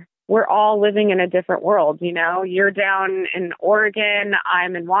are. We're all living in a different world. You know, you're down in Oregon,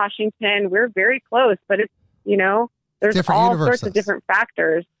 I'm in Washington. We're very close, but it's, you know, there's all sorts of different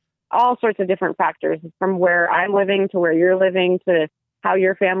factors from where I'm living to where you're living to how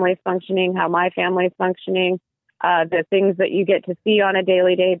your family's functioning, how my family's functioning, the things that you get to see on a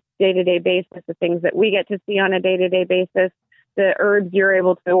day-to-day basis, the things that we get to see on a day-to-day basis, the herbs you're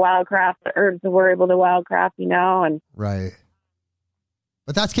able to wildcraft, the herbs that we're able to wildcraft, you know, and right.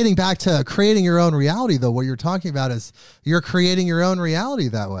 But that's getting back to creating your own reality, though. What you're talking about is you're creating your own reality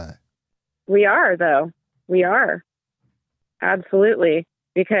that way. We are, though. We are. Absolutely.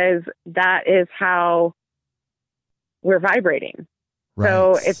 Because that is how we're vibrating. Right.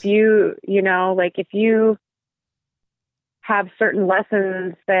 So if you have certain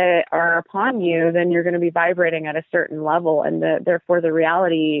lessons that are upon you, then you're going to be vibrating at a certain level. And therefore the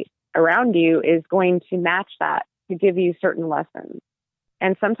reality around you is going to match that, to give you certain lessons.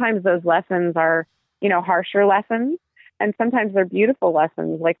 And sometimes those lessons are, you know, harsher lessons. And sometimes they're beautiful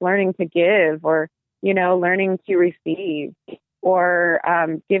lessons, like learning to give, or, you know, learning to receive, or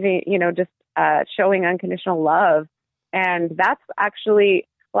giving, you know, just showing unconditional love. And that's actually,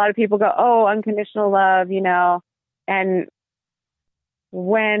 a lot of people go, oh, unconditional love, you know. And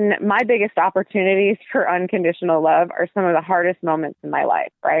when my biggest opportunities for unconditional love are some of the hardest moments in my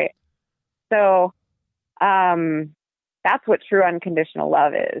life, right? So that's what true unconditional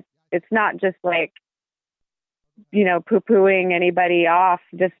love is. It's not just like, you know, poo-pooing anybody off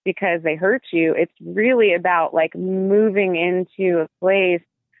just because they hurt you. It's really about like moving into a place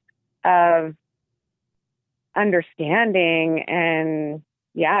of understanding, and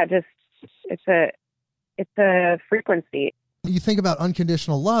it's a frequency. You think about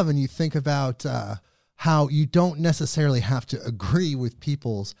unconditional love, and you think about how you don't necessarily have to agree with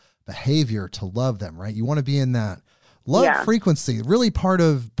people's behavior to love them, right? You want to be in that love frequency. Really, part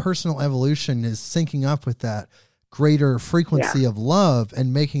of personal evolution is syncing up with that greater frequency of love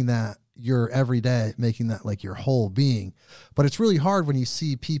and making that your everyday, making that like your whole being. But it's really hard when you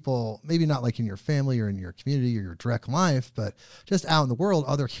see people, maybe not like in your family or in your community or your direct life, but just out in the world,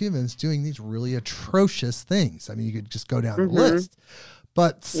 other humans doing these really atrocious things. I mean, you could just go down the list.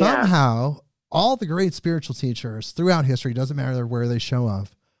 But somehow all the great spiritual teachers throughout history, doesn't matter where they show up,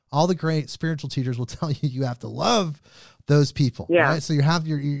 all the great spiritual teachers will tell you have to love those people. Right? So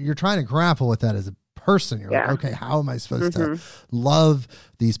you're trying to grapple with that as a person. You're like, okay, how am I supposed to love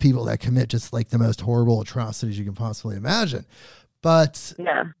these people that commit just like the most horrible atrocities you can possibly imagine? But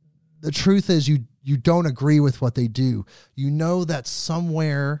the truth is you don't agree with what they do. You know that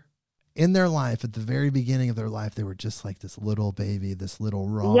somewhere in their life, at the very beginning of their life, they were just like this little baby, this little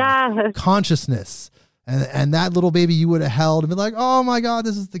raw consciousness. And that little baby you would have held and been like, oh my God,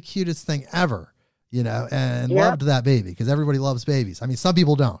 this is the cutest thing ever, you know, and loved that baby, because everybody loves babies. I mean, some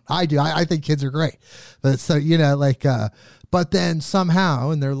people don't. I do. I think kids are great. But so, you know, like, but then somehow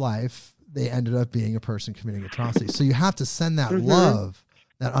in their life, they ended up being a person committing atrocities. So you have to send that love,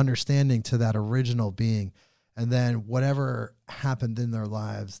 that understanding to that original being. And then whatever happened in their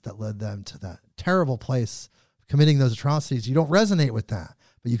lives that led them to that terrible place of committing those atrocities, you don't resonate with that,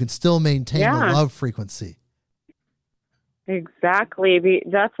 but you can still maintain the love frequency. Exactly.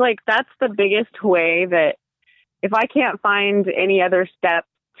 That's the biggest way that if I can't find any other step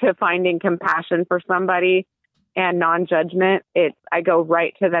to finding compassion for somebody and non-judgment, I go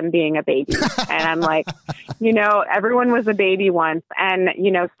right to them being a baby. And I'm like, you know, everyone was a baby once, and,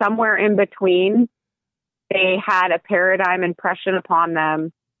 you know, somewhere in between, they had a paradigm impression upon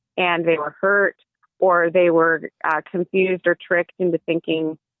them, and they were hurt, or they were confused or tricked into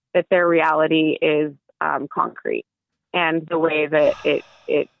thinking that their reality is concrete and the way that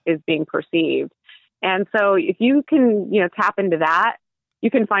it is being perceived. And so if you can, you know, tap into that,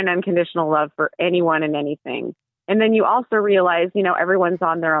 you can find unconditional love for anyone and anything. And then you also realize, you know, everyone's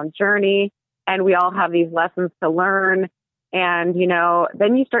on their own journey, and we all have these lessons to learn. And, you know,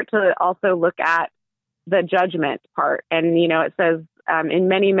 then you start to also look at the judgment part. And, you know, it says in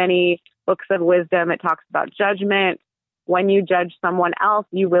many, many books of wisdom, it talks about judgment. When you judge someone else,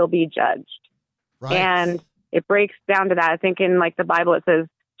 you will be judged. Right. And it breaks down to that. I think in like the Bible, it says,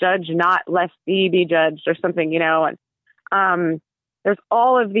 judge not lest ye be judged, or something, you know. And there's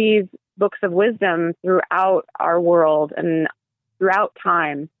all of these books of wisdom throughout our world and throughout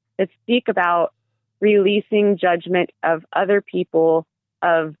time that speak about releasing judgment of other people,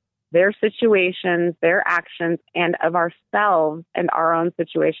 of their situations, their actions, and of ourselves and our own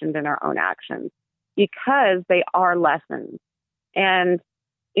situations and our own actions, because they are lessons. And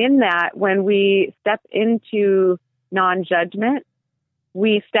in that, when we step into non-judgment,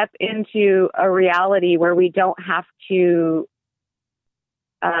 we step into a reality where we don't have to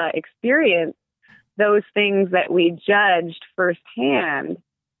experience those things that we judged firsthand,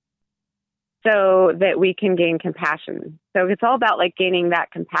 so that we can gain compassion. So it's all about like gaining that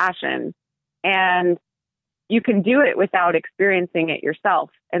compassion, and you can do it without experiencing it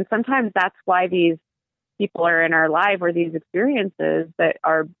yourself. And sometimes that's why these people are in our life, or these experiences that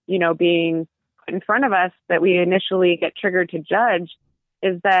are, being put in front of us that we initially get triggered to judge,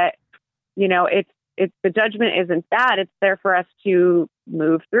 is that, it's the judgment isn't bad. It's there for us to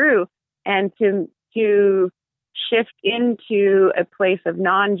move through and to shift into a place of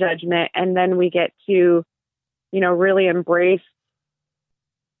non-judgment. And then we get to, really embrace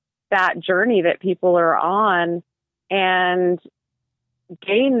that journey that people are on and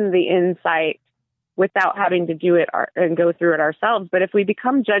gain the insight without having to do it and go through it ourselves. But if we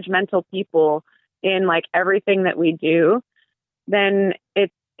become judgmental people in like everything that we do, then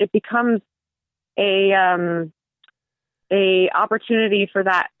it becomes a opportunity for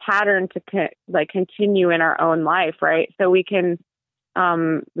that pattern to continue in our own life, right? So we can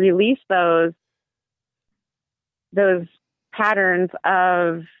release those patterns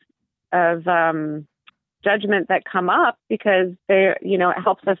of judgment that come up, because they, it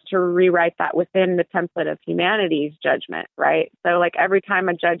helps us to rewrite that within the template of humanity's judgment, right? So like every time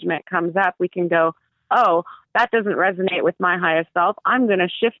a judgment comes up, we can go, oh, that doesn't resonate with my highest self. I'm going to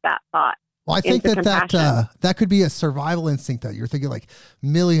shift that thought. Well, I think that could be a survival instinct that you're thinking, like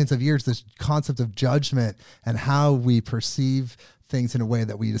millions of years, this concept of judgment and how we perceive things in a way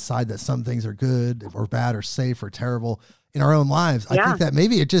that we decide that some things are good or bad or safe or terrible in our own lives. I think that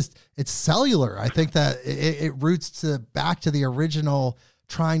maybe it's cellular. I think that it roots back to the original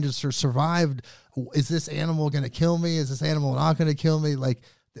trying to survive. Is this animal going to kill me? Is this animal not going to kill me?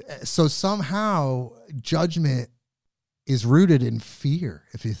 So somehow judgment is rooted in fear,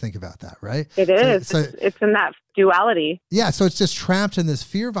 if you think about that, right? It is. So it's in that duality. Yeah, so it's just trapped in this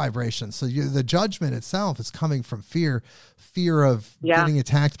fear vibration. So the judgment itself is coming from fear of getting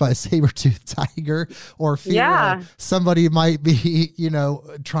attacked by a saber-toothed tiger, or fear somebody might be,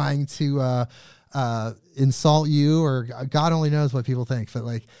 trying to insult you, or God only knows what people think. But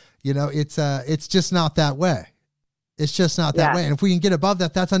it's just not that way. It's just not that way. And if we can get above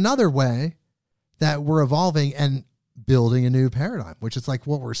that, that's another way that we're evolving and building a new paradigm, which is like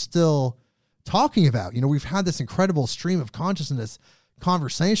what we're still talking about. We've had this incredible stream of consciousness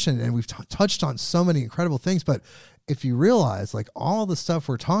conversation, and we've touched on so many incredible things. But if you realize, like, all the stuff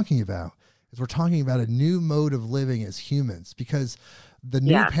we're talking about is we're talking about a new mode of living as humans, because the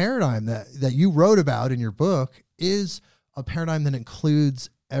new paradigm that you wrote about in your book is a paradigm that includes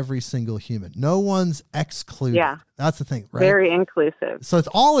every single human. No one's excluded. Yeah. That's the thing, right? Very inclusive. So it's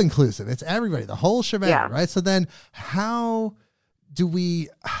all inclusive. It's everybody, the whole shebang, right? So then how do we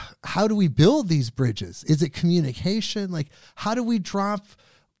build these bridges? Is it communication? Like, how do we drop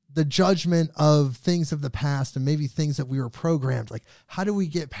the judgment of things of the past and maybe things that we were programmed? Like, how do we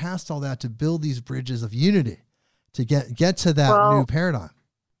get past all that to build these bridges of unity to get to that new paradigm?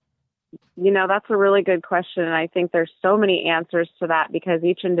 That's a really good question. And I think there's so many answers to that, because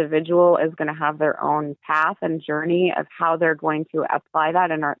each individual is going to have their own path and journey of how they're going to apply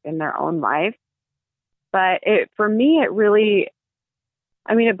that in their own life. But for me,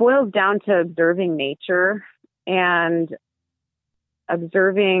 it boils down to observing nature and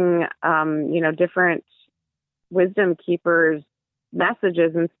observing, different wisdom keepers'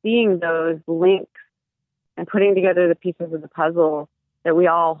 messages and seeing those links and putting together the pieces of the puzzle that we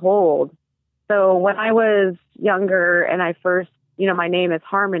all hold. So when I was younger and I first, my name is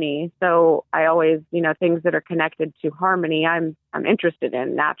Harmony. So I always, things that are connected to harmony, I'm interested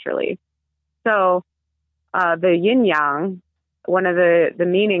in naturally. So the yin yang, one of the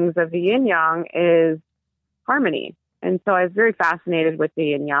meanings of the yin yang is harmony. And so I was very fascinated with the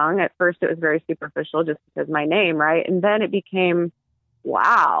yin yang. At first it was very superficial just because my name, right? And then it became,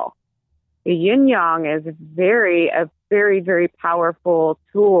 wow, the yin yang is a very, very powerful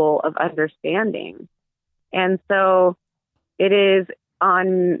tool of understanding. And so it is,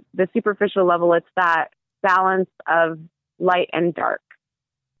 on the superficial level, it's that balance of light and dark,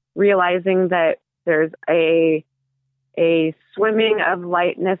 realizing that there's a swimming of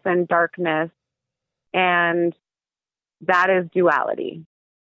lightness and darkness, and that is duality.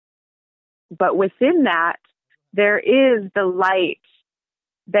 But within that, there is the light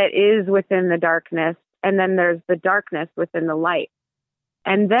that is within the darkness, and then there's the darkness within the light.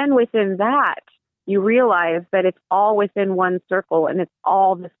 And then within that, you realize that it's all within one circle and it's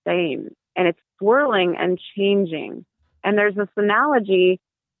all the same and it's swirling and changing. And there's this analogy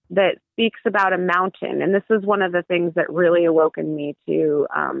that speaks about a mountain. And this is one of the things that really awoken me to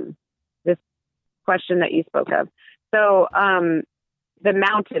this question that you spoke of. So the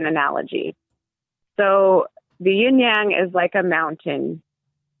mountain analogy. So the yin yang is like a mountain.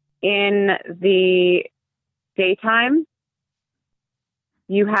 In the daytime,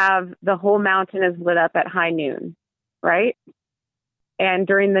 you have the whole mountain is lit up at high noon, right? And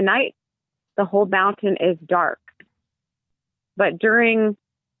during the night, the whole mountain is dark. But during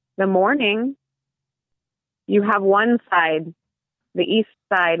the morning, you have one side, the east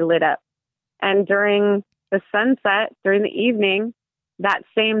side, lit up. And during the sunset, during the evening, that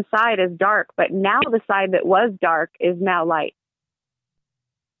same side is dark. But now the side that was dark is now light.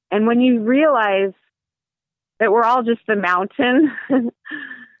 And when you realize that we're all just a mountain,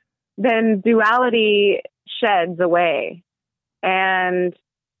 then duality sheds away. And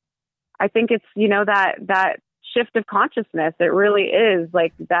I think it's, that shift of consciousness. It really is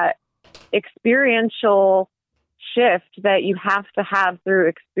like that experiential shift that you have to have through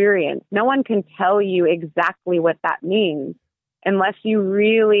experience. No one can tell you exactly what that means unless you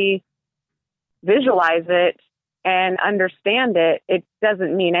really visualize it and understand it. It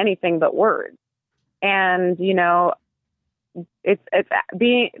doesn't mean anything but words. And, it's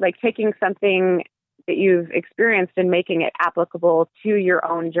being like taking something that you've experienced and making it applicable to your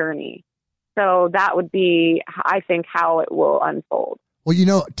own journey. So that would be, I think, how it will unfold.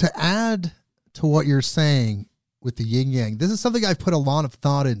 Well, to add to what you're saying with the yin yang, this is something I've put a lot of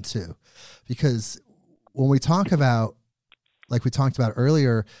thought into, because when we talk about, like we talked about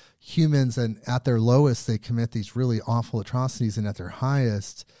earlier, humans, and at their lowest, they commit these really awful atrocities, and at their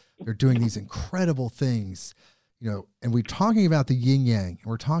highest, they're doing these incredible things, and we're talking about the yin yang, and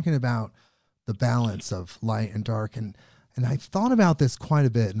we're talking about the balance of light and dark. And I've thought about this quite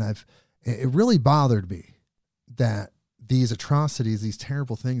a bit, and it really bothered me that these atrocities, these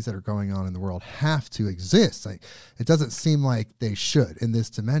terrible things that are going on in the world have to exist. It doesn't seem like they should in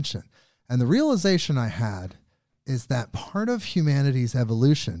this dimension. And the realization I had is that part of humanity's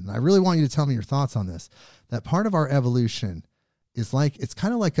evolution, and I really want you to tell me your thoughts on this, that part of our evolution is it's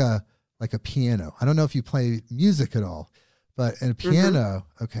kind of like a piano. I don't know if you play music at all, but in a piano,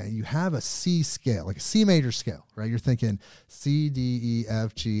 okay, you have a C scale, like a C major scale, right? You're thinking C, D, E,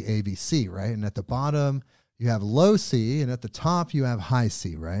 F, G, A, B, C, right? And at the bottom, you have low C, and at the top, you have high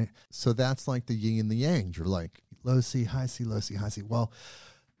C, right? So that's like the yin and the yang. You're like low C, high C, low C, high C. Well,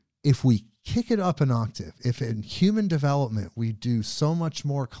 if we kick it up an octave, if in human development we do so much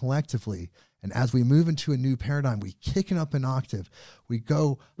more collectively, and as we move into a new paradigm, we kick it up an octave, we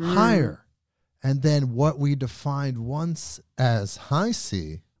go higher. And then what we defined once as high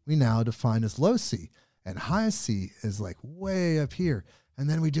C, we now define as low C. And high C is like way up here. And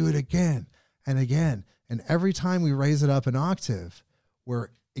then we do it again and again. And every time we raise it up an octave, we're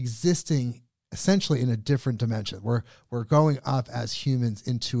existing essentially in a different dimension. We're going up as humans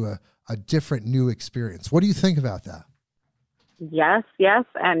into a different new experience. What do you think about that? Yes,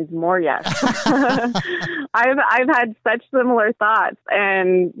 and more yes. I've had such similar thoughts,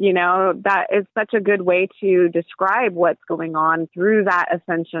 and that is such a good way to describe what's going on through that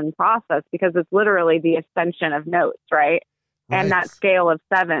ascension process, because it's literally the ascension of notes, right? And that scale of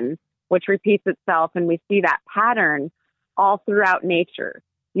 7, which repeats itself, and we see that pattern all throughout nature.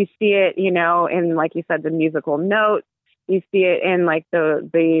 You see it, in, like you said, the musical notes. You see it in like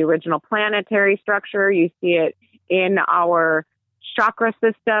the original planetary structure. You see it in our chakra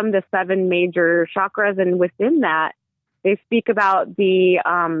system, the 7 major chakras. And within that, they speak about the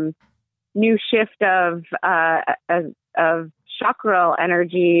new shift of chakral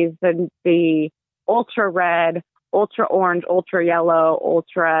energies, and the ultra red, ultra orange, ultra yellow,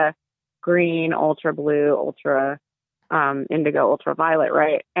 ultra green, ultra blue, ultra indigo, ultraviolet,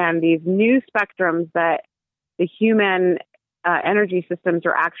 right? And these new spectrums that the human energy systems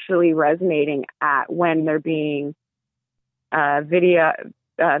are actually resonating at when they're being videography.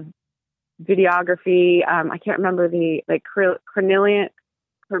 I can't remember the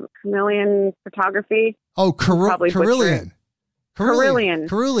Cornelian photography. Oh, Carillion.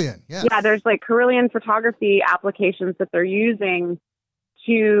 Yeah. Yeah, there's like Carillion photography applications that they're using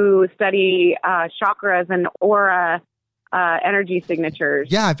to study chakras and aura energy signatures.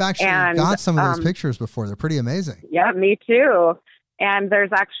 Yeah, I've actually got some of those pictures before. They're pretty amazing. Yeah, me too. And there's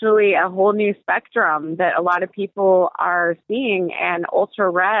actually a whole new spectrum that a lot of people are seeing. And ultra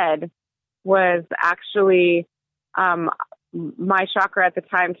red was actually, my chakra at the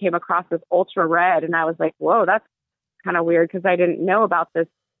time came across as ultra red. And I was like, whoa, that's kind of weird because I didn't know about this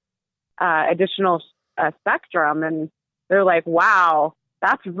additional spectrum. And they're like, wow,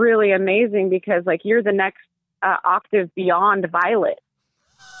 that's really amazing because like you're the next octave beyond violet.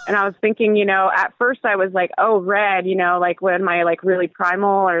 And I was thinking, you know, at first I was like, oh, red, you know, like when my like really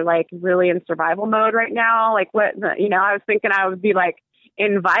primal or like really in survival mode right now, like what, you know, I was thinking I would be like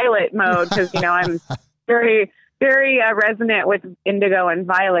in violet mode because, you know, I'm very, very resonant with indigo and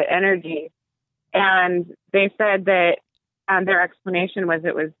violet energy. And they said that their explanation was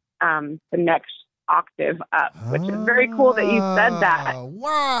it was the next octave up, which is very cool that you said that.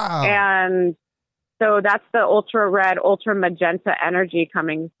 Wow. And so that's the ultra red, ultra magenta energy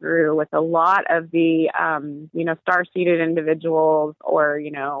coming through with a lot of the, you know, star-seeded individuals or, you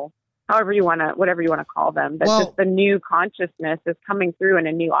know, whatever you want to call them. But just the new consciousness is coming through in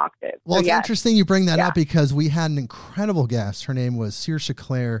a new octave. Well, so, it's interesting you bring that up because we had an incredible guest. Her name was Saoirse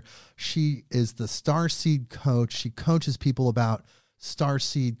Claire. She is the Starseed coach. She coaches people about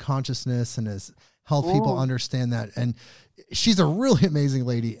Starseed consciousness and has helped people understand that. And she's a really amazing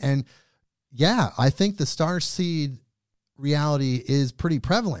lady. And yeah, I think the Starseed reality is pretty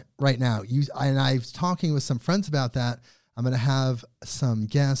prevalent right now. And I was talking with some friends about that. I'm going to have some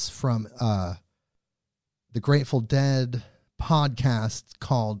guests from the Grateful Dead podcast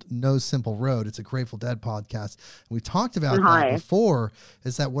called No Simple Road. It's a Grateful Dead podcast. And we talked about that before,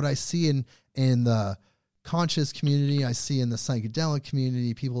 is that what I see in the conscious community, I see in the psychedelic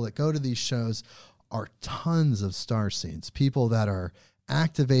community, people that go to these shows are tons of starseeds, people that are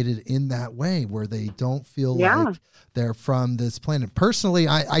activated in that way where they don't feel like they're from this planet. Personally,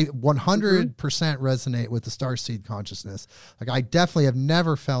 I 100% resonate with the starseed consciousness. Like I definitely have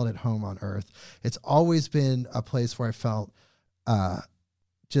never felt at home on Earth. It's always been a place where I felt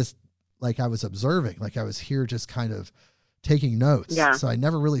just like I was observing, like I was here just kind of taking notes. Yeah. So I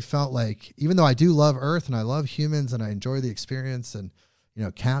never really felt like, even though I do love Earth and I love humans and I enjoy the experience and, you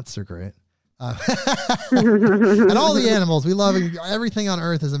know, cats are great. And all the animals we love, everything on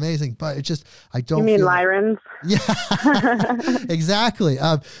Earth is amazing, but it just, I don't. You mean Lyrans? Yeah, exactly.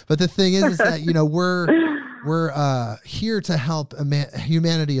 But the thing is that, you know, we're here to help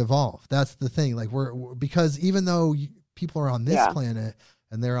humanity evolve. That's the thing. Like because even though people are on this planet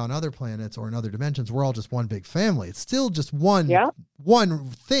and they're on other planets or in other dimensions, we're all just one big family. It's still just one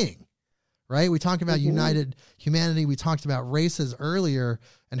thing. Right? We talked about united humanity. We talked about races earlier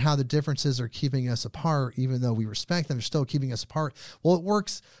and how the differences are keeping us apart, even though we respect them, they're still keeping us apart. Well, it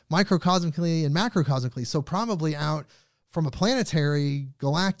works microcosmically and macrocosmically. So probably out from a planetary,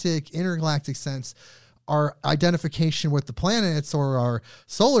 galactic, intergalactic sense, our identification with the planets or our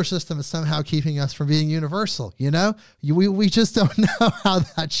solar system is somehow keeping us from being universal. You know, we just don't know how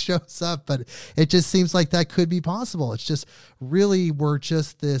that shows up, but it just seems like that could be possible. It's just really, we're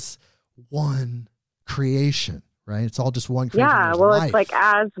just this one creation, right? It's all just one creation. Yeah, well, it's like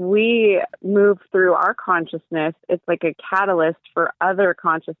as we move through our consciousness, it's like a catalyst for other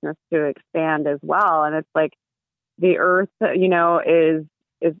consciousness to expand as well. And it's like the Earth, you know, is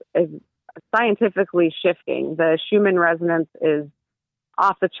scientifically shifting. The Schumann resonance is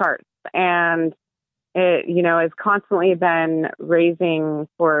off the charts, and it, you know, has constantly been raising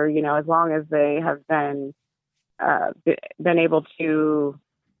for, you know, as long as they have been able to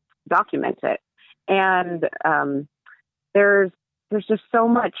document it. And there's just so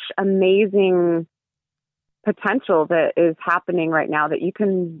much amazing potential that is happening right now that you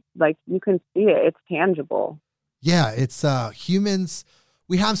can see it. It's tangible. Yeah, it's humans.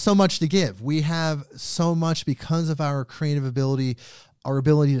 We have so much to give. We have so much because of our creative ability, our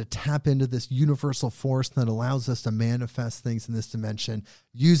ability to tap into this universal force that allows us to manifest things in this dimension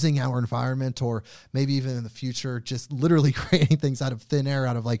using our environment, or maybe even in the future, just literally creating things out of thin air,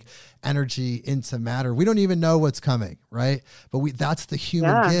 out of like energy into matter. We don't even know what's coming, right? But that's the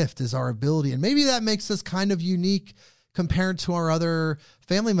human gift, is our ability. And maybe that makes us kind of unique compared to our other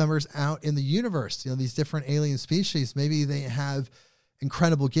family members out in the universe. You know, these different alien species, maybe they have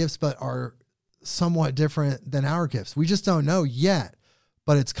incredible gifts, but are somewhat different than our gifts. We just don't know yet.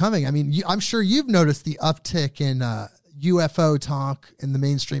 But it's coming. I mean, I'm sure you've noticed the uptick in UFO talk in the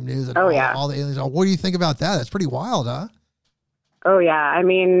mainstream news and all the aliens. What do you think about that? That's pretty wild, huh? Oh, yeah. I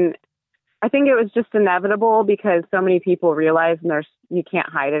mean, I think it was just inevitable because so many people realize you can't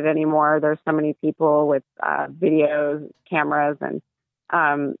hide it anymore. There's so many people with videos, cameras, and,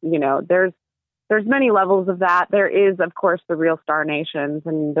 you know, there's many levels of that. There is, of course, the real star nations,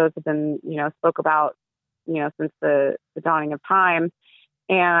 and those have been, you know, spoke about, you know, since the dawning of time.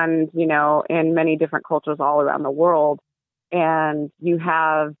 And, you know, in many different cultures all around the world. And you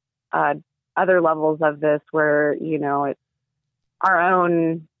have other levels of this where, you know, it's our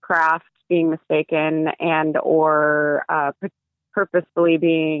own craft being mistaken and or purposefully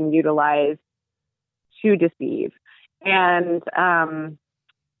being utilized to deceive. And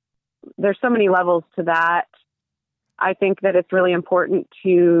there's so many levels to that. I think that it's really important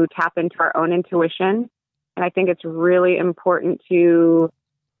to tap into our own intuition. And I think it's really important to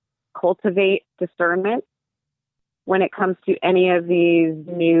cultivate discernment when it comes to any of these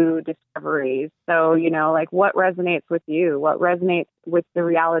new discoveries. So, like what resonates with you? What resonates with the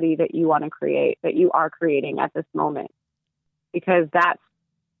reality that you want to create, that you are creating at this moment? Because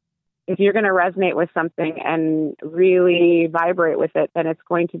if you're going to resonate with something and really vibrate with it, then it's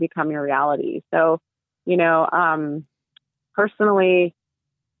going to become your reality. So, personally,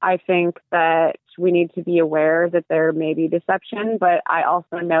 I think that we need to be aware that there may be deception, but I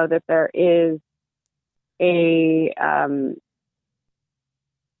also know that there is many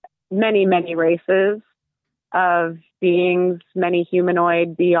races of beings, many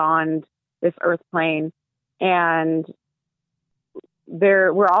humanoid beyond this earth plane. And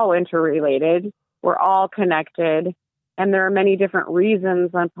we're all interrelated. We're all connected. And there are many different reasons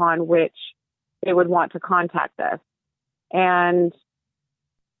upon which they would want to contact us. And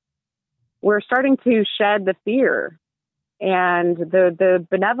we're starting to shed the fear. And the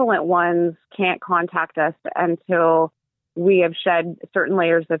benevolent ones can't contact us until we have shed certain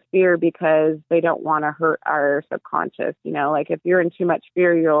layers of fear, because they don't want to hurt our subconscious. Like if you're in too much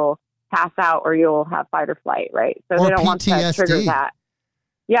fear, you'll pass out or you'll have fight or flight, right? So or they don't PTSD. Want to trigger that.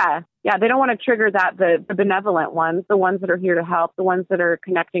 Yeah. They don't want to trigger that, the benevolent ones, the ones that are here to help, the ones that are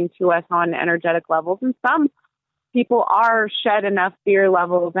connecting to us on energetic levels. And some people are shed enough fear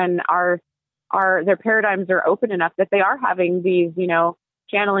levels and their paradigms are open enough that they are having these,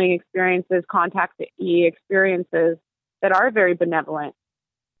 channeling experiences, contact experiences that are very benevolent.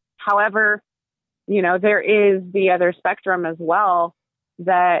 However, there is the other spectrum as well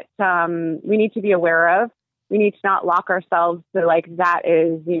that we need to be aware of. We need to not lock ourselves to that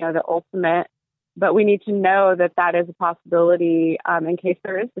is, the ultimate, but we need to know that is a possibility in case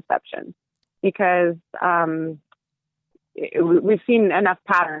there is deception, because we've seen enough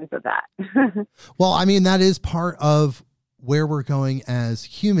patterns of that. Well, I mean, that is part of where we're going as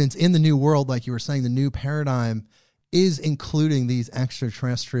humans in the new world. Like you were saying, the new paradigm is including these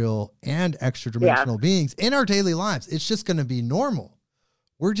extraterrestrial and extra dimensional beings in our daily lives. It's just going to be normal.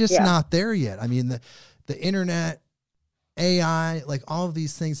 We're just not there yet. I mean, the internet, AI, like all of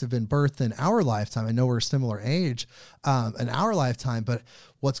these things have been birthed in our lifetime. I know we're a similar age in our lifetime, but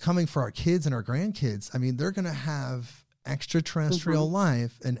what's coming for our kids and our grandkids, I mean, they're going to have extraterrestrial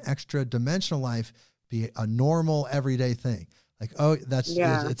life and extra dimensional life be a normal everyday thing. Like,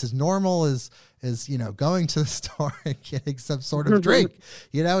 it's as normal as going to the store and getting some sort of drink.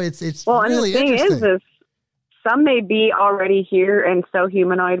 It's really and the interesting. thing is some may be already here and so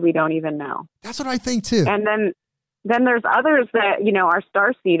humanoid we don't even know. That's what I think too. And then there's others that are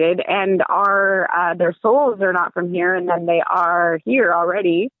star-seeded and are their souls are not from here, and then they are here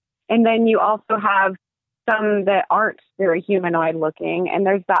already. And then you also have some that aren't very humanoid looking. And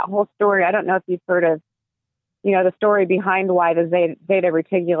there's that whole story. I don't know if you've heard of, the story behind why the Zeta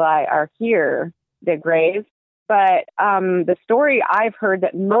Reticuli are here, the Greys. But the story I've heard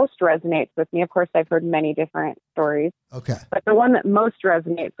that most resonates with me, of course, I've heard many different stories. Okay. But the one that most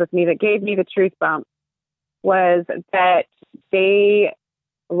resonates with me, that gave me the truth bump, was that they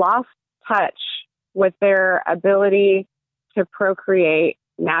lost touch with their ability to procreate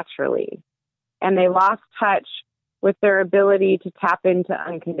naturally. And they lost touch with their ability to tap into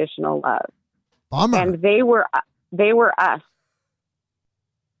unconditional love. Bummer. And they were us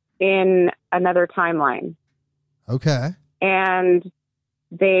in another timeline. Okay. And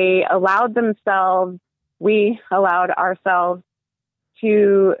we allowed ourselves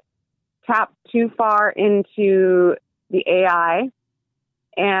to tap too far into the AI,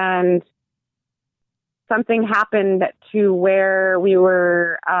 and something happened to where we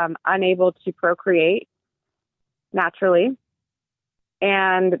were unable to procreate naturally.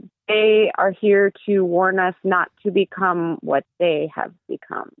 And they are here to warn us not to become what they have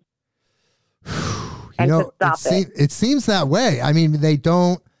become. To stop it seems that way. I mean, they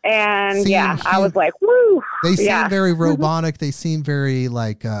don't. And I was like, woo. They seem very robotic. They seem very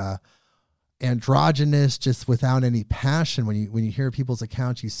androgynous, just without any passion. When you hear people's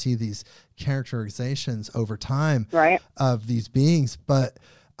accounts, you see these characterizations over time of these beings. But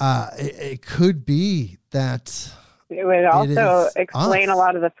it could be that it would also explain a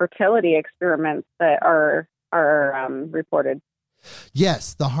lot of the fertility experiments that are reported.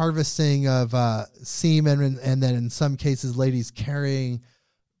 Yes, the harvesting of semen, and then in some cases, ladies carrying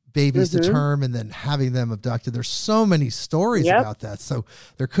babies to term and then having them abducted. There's so many stories about that. So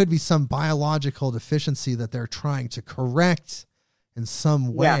there could be some biological deficiency that they're trying to correct in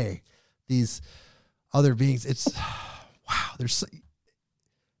some way. These other beings, it's wow,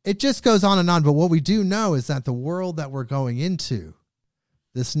 it just goes on and on. But what we do know is that the world that we're going into,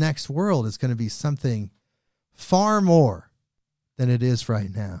 this next world, is going to be something far more than it is right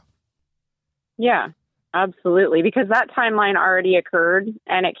now. Yeah, absolutely. Because that timeline already occurred,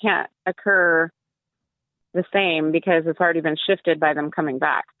 and it can't occur the same because it's already been shifted by them coming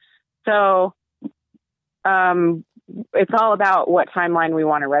back. So it's all about what timeline we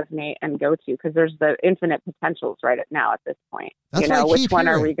want to resonate and go to, because there's the infinite potentials right now at this point. That's which one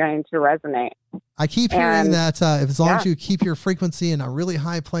are we going to resonate? I keep hearing that as long as you keep your frequency in a really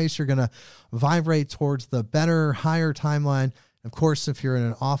high place, you're going to vibrate towards the better, higher timeline. Of course, if you're in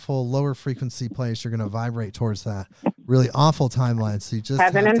an awful lower frequency place, you're going to vibrate towards that really awful timeline. So you just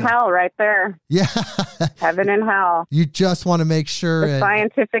heaven and hell right there. Yeah. Heaven and hell. You just want to make sure. The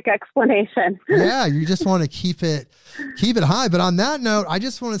scientific explanation. Yeah. You just want to keep it high. But on that note, I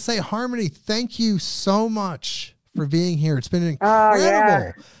just want to say, Harmony, thank you so much for being here. It's been an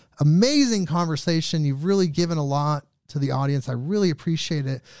incredible, amazing conversation. You've really given a lot to the audience. I really appreciate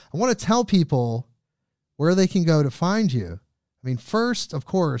it. I want to tell people where they can go to find you. I mean, first, of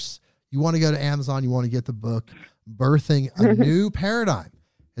course, you want to go to Amazon. You want to get the book, Birthing a New Paradigm.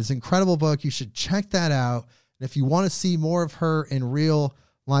 It's an incredible book. You should check that out. And if you want to see more of her in real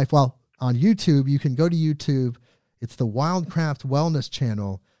life, well, on YouTube, you can go to YouTube. It's the Wildcraft Wellness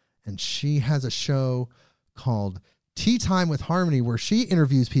channel. And she has a show called Tea Time with Harmony, where she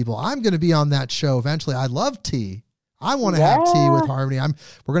interviews people. I'm going to be on that show eventually. I love tea. I want to have tea with Harmony.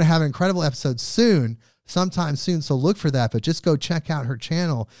 We're going to have an incredible episode sometime soon. So look for that, but just go check out her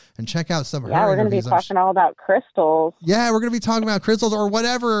channel and check out some of her interviews. Yeah, we're going to be talking all about crystals. Yeah, we're going to be talking about crystals or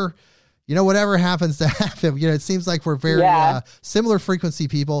whatever, whatever happens to happen. It seems like we're very similar frequency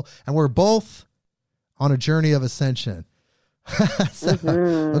people, and we're both on a journey of ascension.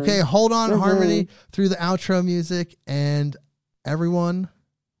 Okay, hold on, Harmony, through the outro music, and everyone,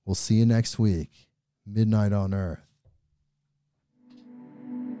 we'll see you next week. Midnight on Earth.